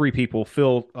by three people,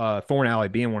 Phil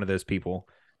Thornalley being one of those people,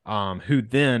 who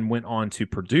then went on to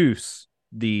produce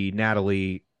the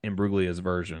Natalie Imbriglia's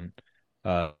version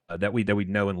that we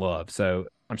know and love. So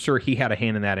I'm sure he had a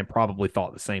hand in that and probably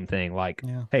thought the same thing. Like,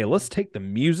 Yeah. hey, let's take the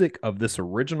music of this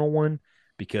original one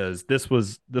because this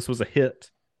was a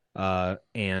hit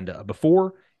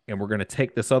before, and we're going to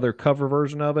take this other cover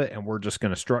version of it and we're just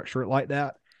going to structure it like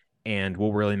that, and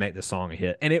we'll really make the song a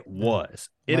hit. And it was.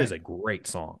 It is a great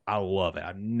song. I love it.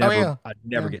 I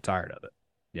never get tired of it.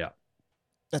 Yeah.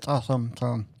 That's awesome.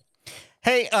 So,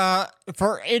 hey,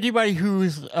 for anybody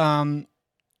who's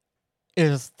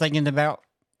is thinking about,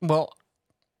 well,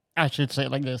 I should say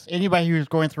it like this: anybody who's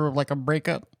going through like a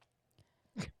breakup,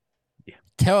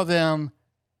 tell them,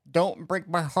 "Don't break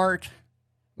my heart,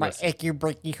 my achy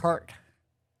breaky heart."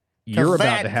 You're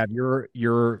about to have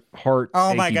your heart.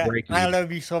 Oh my God! Breaky. I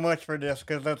love you so much for this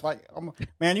because it's like,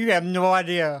 man, you have no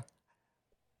idea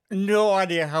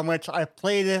how much I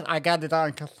played it. I got it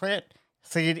on cassette.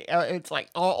 See, it's like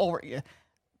all over you.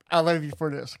 I love you for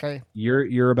this. Okay.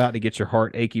 You're about to get your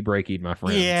heart achy breaky, my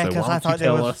friend. Yeah, because I thought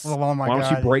that was. Oh my God! Why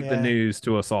don't you break the news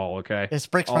to us all? Okay. This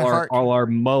breaks my heart. All our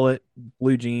mullet,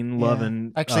 blue jean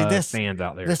loving this fans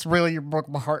out there. This really broke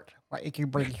my heart. My achy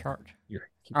breaky heart.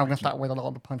 I'm gonna start with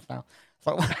all the puns now.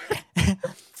 So,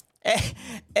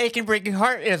 "Achy Breaky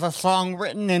Heart" is a song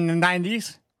written in the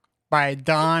 '90s by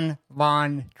Don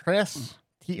Von Tress,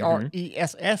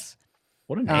 Tress.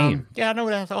 What a name! Yeah, I know,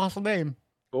 that's an awesome name.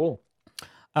 Cool.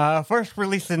 First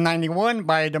released in '91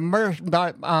 by the Marcy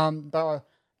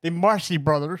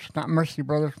Brothers, not Mercy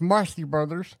Brothers, Marcy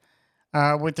Brothers,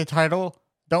 with the title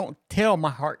 "Don't Tell My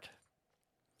Heart."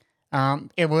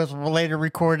 It was later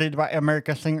recorded by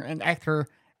American singer and actor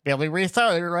Billy Ray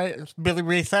Cyrus, right? It's Billy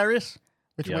Ray Cyrus,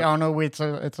 which we all know it's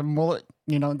a mullet,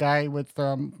 guy with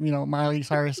Miley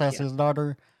Cyrus as his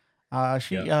daughter.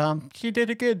 She did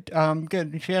a good.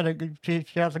 She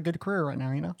has a good career right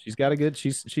now. She's got a good.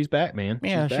 She's back, man.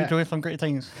 Yeah, she's doing some great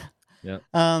things. Yeah.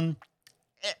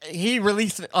 He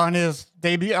released it on his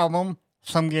debut album.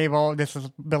 Some Gave All. This is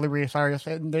Billy Ray Cyrus,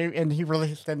 and he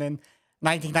released it in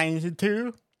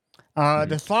 1992.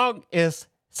 The song is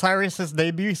Cyrus's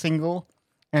debut single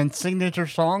and signature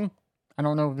song. I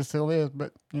don't know if it still is,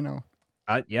 but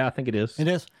I think it is. It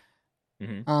is.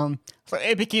 Mm-hmm. So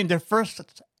it became the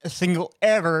first single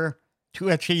ever to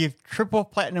achieve triple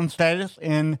platinum status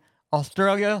in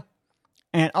Australia,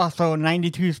 and also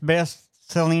 92's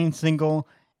best-selling single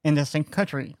in the same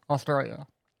country, Australia.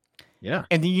 Yeah.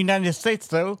 In the United States,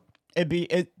 though, it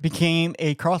became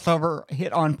a crossover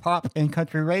hit on pop and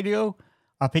country radio,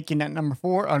 peaking at number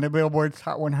 4 on the Billboard's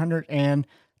Hot 100 and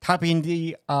topping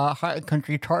the Hot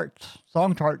Country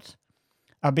song charts,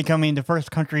 becoming the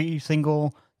first country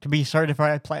single to be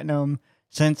certified platinum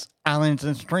since Islands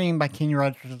and Stream by Kenny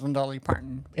Rogers and Dolly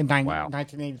Parton in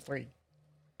 1983.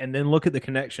 And then look at the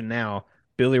connection now: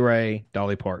 Billy Ray,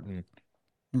 Dolly Parton.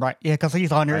 Right? Yeah, because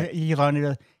he's on her. Right. He's on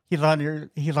her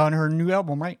new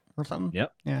album, right, or something.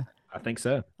 Yep. Yeah. I think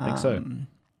so.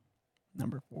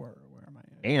 Number 4. Where am I?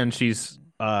 And she's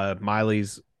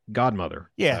Miley's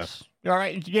godmother. Yes. All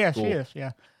right. Yeah, cool. She is.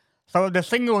 Yeah. So the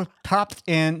single topped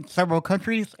in several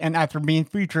countries, and after being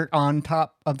featured on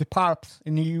top of the pops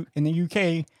in the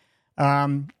UK,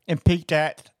 it peaked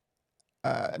at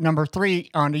number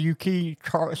 3 on the UK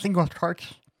singles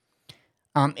charts.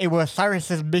 It was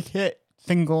Cyrus's big hit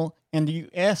single in the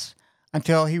US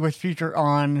until he was featured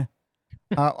on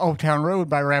Old Town Road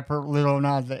by rapper Lil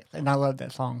Nas X, and I love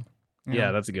that song.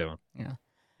 Yeah, that's a good one. Yeah.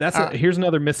 Here's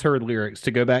another misheard lyrics.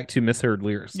 To go back to misheard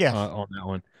lyrics on that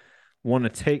one. Want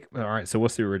to take, all right, so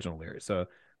what's the original lyric? So,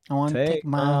 I want to take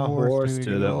my horse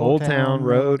to the Old Town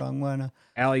Road. I'm gonna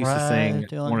Allie used to sing,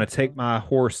 want to take my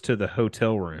horse to the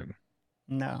hotel room.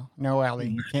 No, Allie,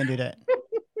 you can't do that.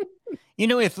 You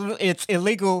know, it's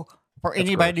illegal for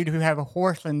anybody to have a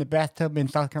horse in the bathtub in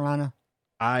South Carolina.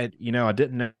 I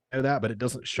didn't know that, but it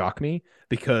doesn't shock me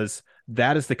because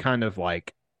that is the kind of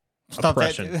like Stuff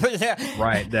oppression,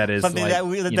 right? That is something like,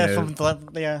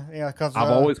 Because I've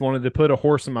always wanted to put a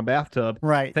horse in my bathtub.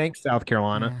 Right. Thanks, South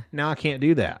Carolina. Yeah. Now I can't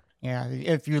do that. Yeah,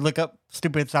 if you look up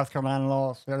stupid South Carolina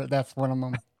laws, that's one of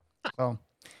them. So,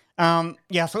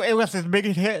 so it was this big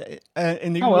hit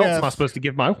in the How U.S. else am I supposed to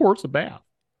give my horse a bath?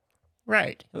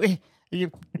 Right.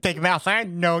 You take him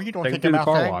outside? No, you don't Take take him him to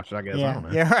the outside. car wash, I guess. I Yeah, don't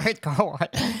know. yeah, right. Car wash.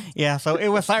 Yeah, so it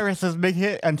was Cyrus's big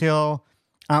hit until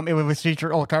it was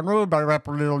featured Old Town Road by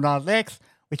rapper Lil Nas X,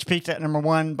 which peaked at number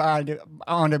 1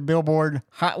 on the Billboard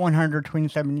Hot 100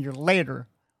 27 years later,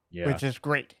 Yeah, which is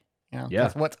great. Yeah.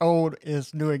 'cause what's old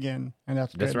is new again, and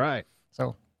that's good. that's right.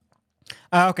 So,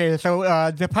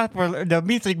 the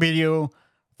music video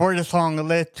for the song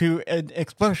led to an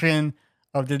explosion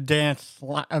of the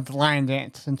line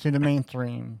dance into the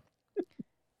mainstream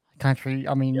country.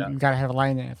 I mean, you gotta have a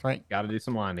line dance, right? Got to do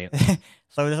some line dance.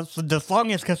 So the song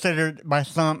is considered by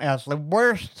some as the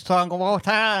worst song of all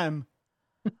time,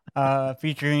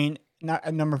 featuring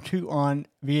number 2 on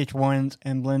VH1's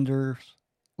and Blender's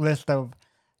list of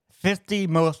 50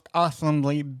 most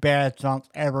awesomely bad songs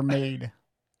ever made,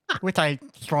 which I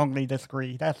strongly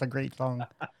disagree. That's a great song.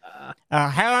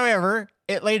 However,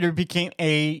 it later became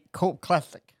a cult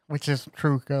classic, which is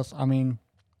true because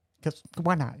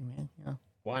why not, man?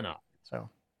 Why not? So,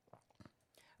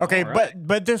 okay, All right.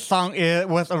 but this song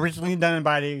was originally done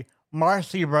by the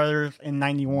Marcy Brothers in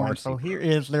 '91. So here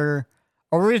is their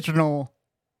original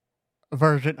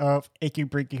version of "Achy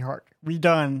Breaky Heart,"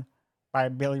 redone by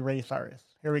Billy Ray Cyrus.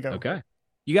 Here we go. Okay.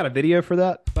 You got a video for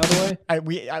that, by the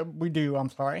way? We do. I'm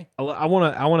sorry. I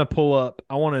want to pull up.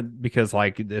 Because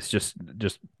like it's just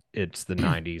it's the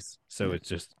 90s, so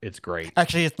it's great.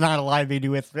 Actually, it's not a live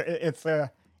video. It's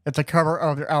a cover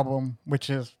of their album, which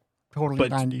is totally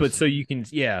 90s. But so you can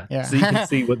so you Yeah. can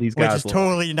see what these guys which is look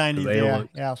totally 90s. They Yeah, look-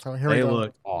 yeah. So here we They go.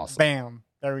 look awesome. Bam.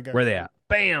 There we go. Where they at?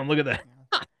 Bam! Look at that.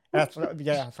 That's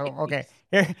So okay,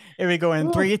 here we go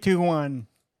in 3, 2, 1.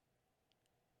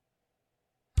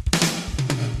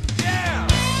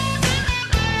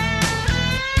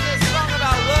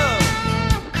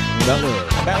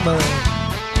 About love.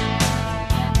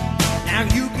 Now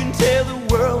you can tell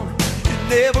the world you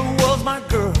never was my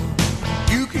girl.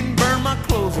 You can burn my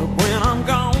clothes up when I'm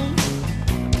gone.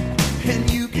 And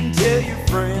you can tell your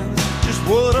friends just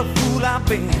what a fool I've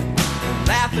been. And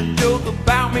laugh and joke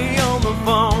about me on the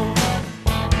phone.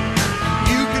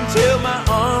 You can tell my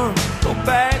arms go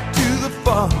back to the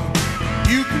farm.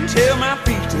 You can tell my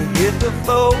feet to hit the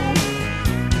floor.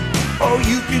 Oh,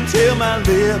 you can tell my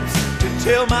lips to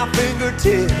tell my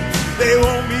fingertips they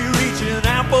won't be reaching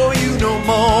out for you no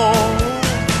more.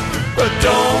 But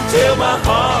don't tell my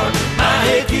heart,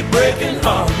 my achy breaking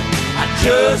heart, I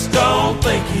just don't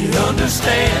think he'd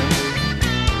understand.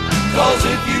 Cause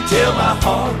if you tell my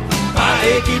heart, my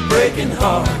achy breaking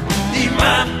heart, he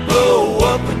might blow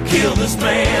up and kill this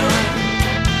man.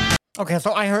 Okay,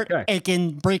 so I heard Okay.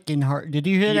 aching breaking heart. Did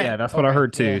you hear that? Yeah, that's what I Okay,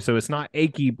 heard too. yeah. So it's not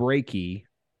achy breaky.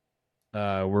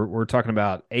 We're talking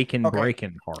about aching Okay.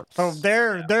 breaking hearts. So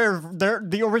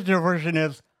the original version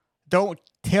is "Don't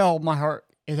Tell My Heart."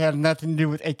 It has nothing to do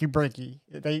with achy breaky.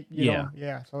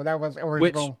 Yeah. So that was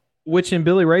original. Which in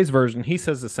Billy Ray's version, he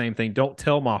says the same thing. Don't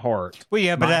tell my heart. Well,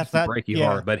 yeah, but my that's not breaky yeah.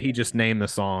 heart. But he just named the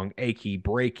song "Achy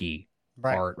Breaky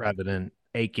Right. Heart" rather than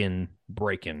 "Aching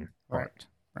Breaking Heart."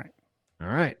 Right. All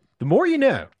right. The more you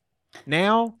know.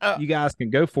 Now you guys can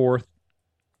go forth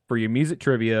for your music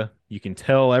trivia. You can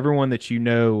tell everyone that you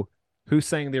know who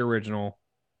sang the original.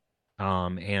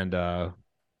 And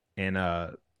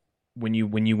when you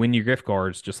win your gift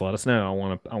cards, just let us know.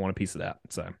 I want a piece of that.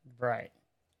 So Right.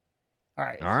 All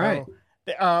right. All right.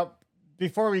 So,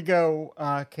 before we go,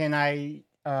 can I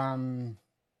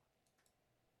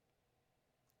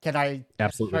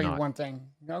Absolutely show you not. one thing?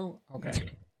 No. Okay.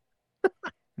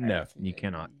 No, Alright, you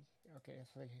cannot. Okay.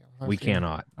 So We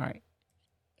cannot. All right.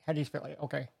 How do you spell it?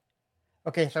 Okay.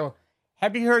 Okay. So,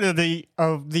 have you heard of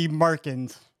the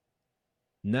Markins?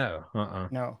 No.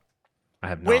 No. I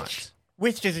have not.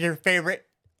 Which is your favorite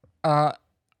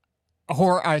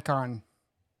horror icon?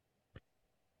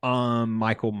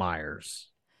 Michael Myers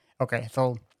Okay.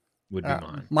 So would be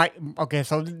mine. Okay,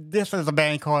 so this is a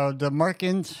band called the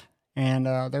Markins, and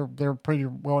they're pretty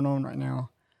well known right now.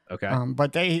 Okay.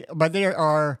 But they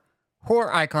are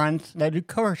horror icons that do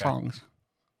cover songs.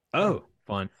 Oh,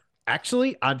 fun.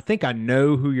 Actually, I think I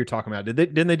know who you're talking about.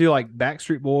 Didn't they do like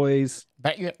Backstreet Boys?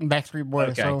 Backstreet Boys.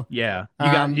 Okay. So Yeah.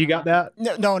 um, You got that?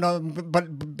 no,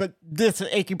 but this is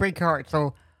Achy Break Your Heart.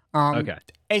 So Okay.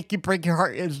 Achy Break Your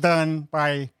Heart is done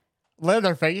by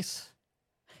Leatherface,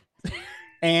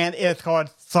 and it's called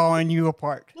 "Sawing You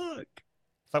Apart." Look.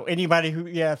 So anybody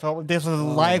so this is a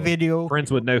live video.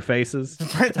 Friends with no faces.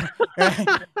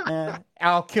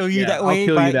 I'll kill you Yeah, that way. I'll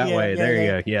kill but you that yeah, way. yeah, There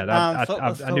yeah. you go. Yeah,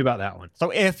 I knew about that one.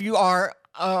 So if you are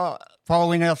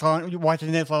following us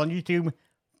watching this on YouTube,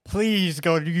 please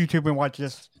go to YouTube and watch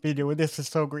this video. This is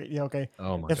so great. Yeah, okay.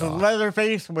 Oh my This is god.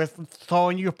 Leatherface with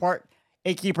 "Sawing You Apart,"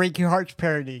 Achy Break Your Heart's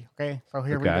parody. Okay, so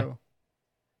here we Okay. go.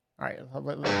 All right,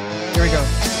 here we go.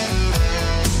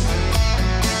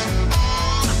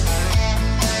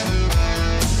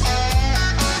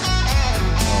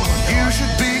 You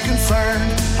should be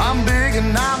concerned. I'm big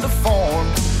and I'm deformed.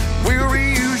 We'll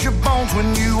reuse your bones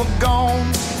when you are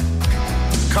gone.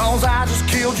 Cause I just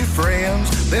killed your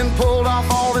friends, then pulled off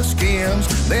all their skins,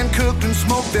 then cooked and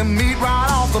smoked their meat right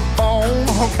off the bone.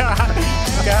 Oh God.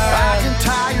 I can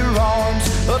tie your arms,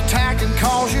 attack and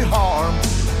cause you harm.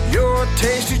 You're a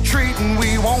tasty treat and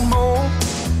we want more.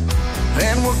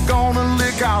 Then we're gonna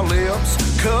lick our lips,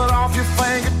 cut off your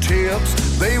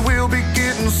fingertips. They will be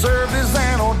getting served as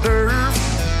an hors d'oeuvre.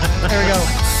 There we go.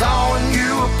 Sawing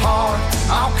you apart,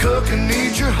 I'll cook and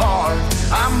eat your heart.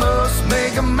 I must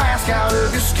make a mask out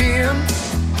of your skin.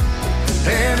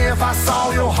 And if I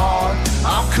saw your heart,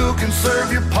 I'll cook and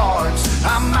serve your parts.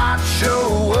 I might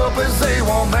show up as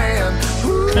A1 man.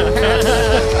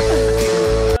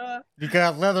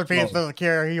 Because Leatherface doesn't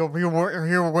care. He'll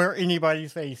wear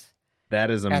anybody's face. That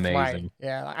is That's amazing. why.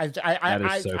 Yeah, That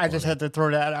is so I just funny. had to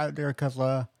throw that out there because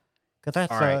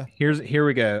that's All right. Here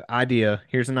we go.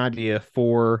 Here's an idea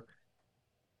for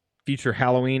future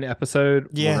Halloween episode.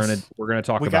 Yes. We're gonna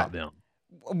talk We about got- them.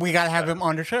 we gotta have him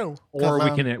on the show. Or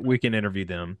we can interview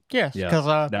them. yes, Yeah.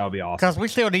 because That would be awesome. we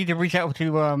still need to reach out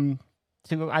to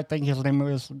I think his name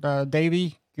was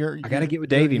Davey. I gotta get with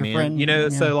Davey, man. friend, You know,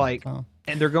 so like so.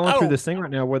 and they're going through Oh. this thing right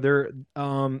now where they're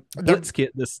Blitzkit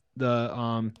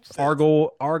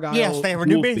Argyle. Yes, they have a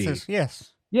new Wolfie. basis.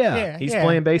 Yes, Yeah, Yeah, he's yeah,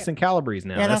 playing bass in Calabrese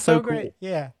now. yeah, that's so cool. great.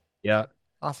 Yeah, Yeah,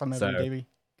 awesome, So- Davey.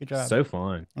 Good job. so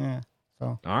fun. yeah.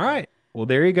 So All right. Well,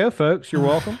 there you go, folks. You're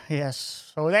welcome.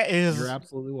 yes. So that is You're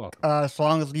absolutely welcome. as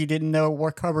long as you didn't know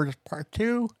what covered part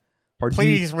 2. Pardon?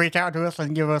 Please reach out to us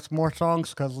and give us more songs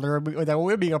because there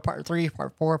will be a part 3,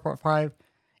 part 4, part 5,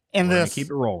 and We're gonna this keep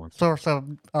it rolling. source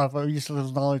of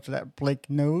useless knowledge that Blake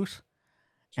knows.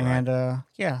 That's right. And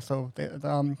yeah, so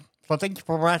thank you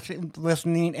for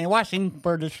listening and watching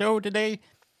for the show today.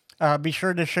 Be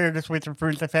sure to share this with your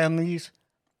friends and families,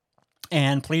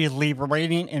 and please leave a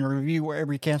rating and review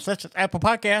wherever you can, such as Apple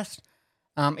Podcasts.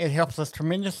 It helps us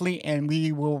tremendously, and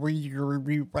we will read your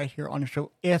review right here on the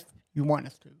show if you want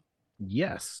us to.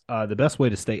 Yes. The best way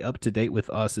to stay up to date with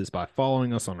us is by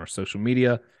following us on our social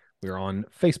media. We're on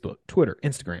Facebook, Twitter,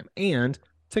 Instagram, and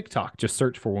TikTok. Just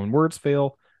search for When Words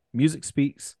Fail, Music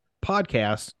Speaks,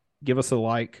 Podcast. Give us a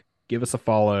like, give us a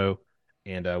follow,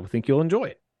 and we think you'll enjoy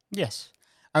it. Yes.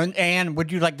 And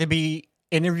would you like to be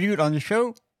interviewed on the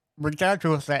show? Reach out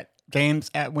to us at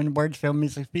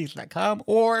james@whenwordsfailmusicspeaks.com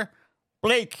or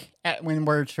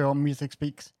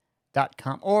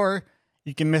blake@whenwordsfailmusicspeaks.com, or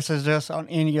you can message us on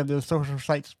any of the social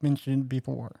sites mentioned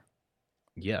before.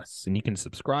 Yes. And you can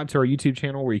subscribe to our YouTube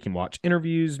channel where you can watch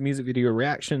interviews, music video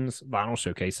reactions, vinyl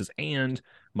showcases, and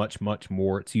much, much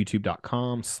more. It's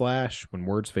youtube.com/When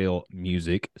Words Fail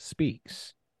Music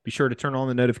Speaks. Be sure to turn on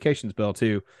the notifications bell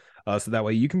too. So that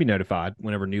way you can be notified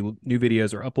whenever new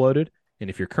videos are uploaded. And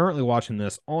if you're currently watching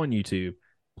this on YouTube,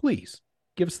 please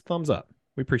give us a thumbs up.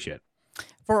 We appreciate it.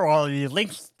 For all of the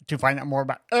links to find out more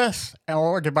about us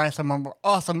or to buy some of our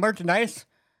awesome merchandise,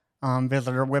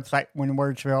 visit our website,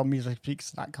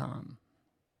 whenwordsfailmusicspeaks.com.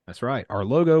 That's right. Our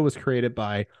logo was created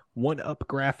by One Up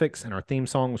Graphics, and our theme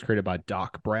song was created by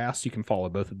Doc Brass. You can follow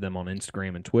both of them on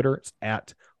Instagram and Twitter. It's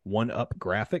at One Up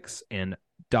Graphics and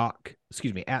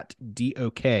at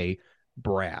DOK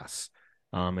Brass.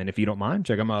 And if you don't mind,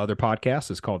 check out my other podcast.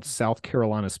 It's called South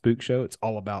Carolina Spook Show. It's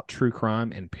all about true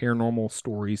crime and paranormal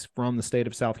stories from the state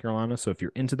of South Carolina. So if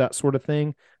you're into that sort of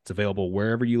thing, it's available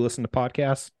wherever you listen to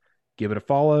podcasts. Give it a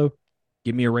follow.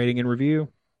 Give me a rating and review.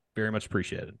 Very much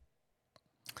appreciated.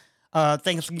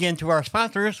 Thanks again to our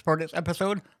sponsors for this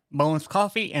episode, Bones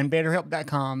Coffee and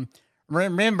BetterHelp.com.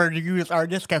 Remember to use our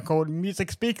discount code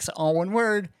MusicSpeaks, all one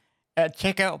word, at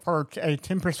checkout for a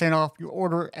 10% off your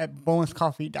order at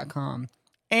bonescoffee.com.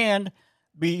 And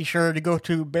be sure to go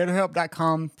to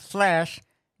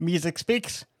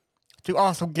betterhelp.com/MusicSpeaks to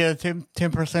also get a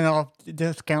 10% off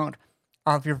discount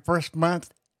off your first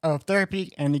month of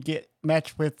therapy and to get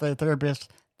matched with a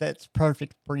therapist that's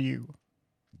perfect for you.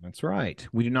 That's right.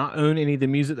 We do not own any of the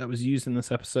music that was used in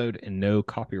this episode, and no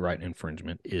copyright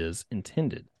infringement is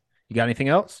intended. You got anything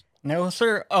else? No,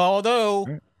 sir.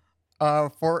 Although,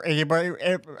 for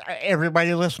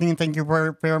everybody listening, thank you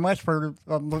very much for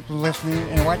listening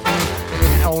and watching.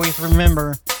 And always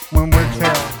remember, when we're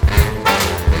chill.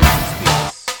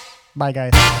 Bye,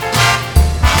 guys.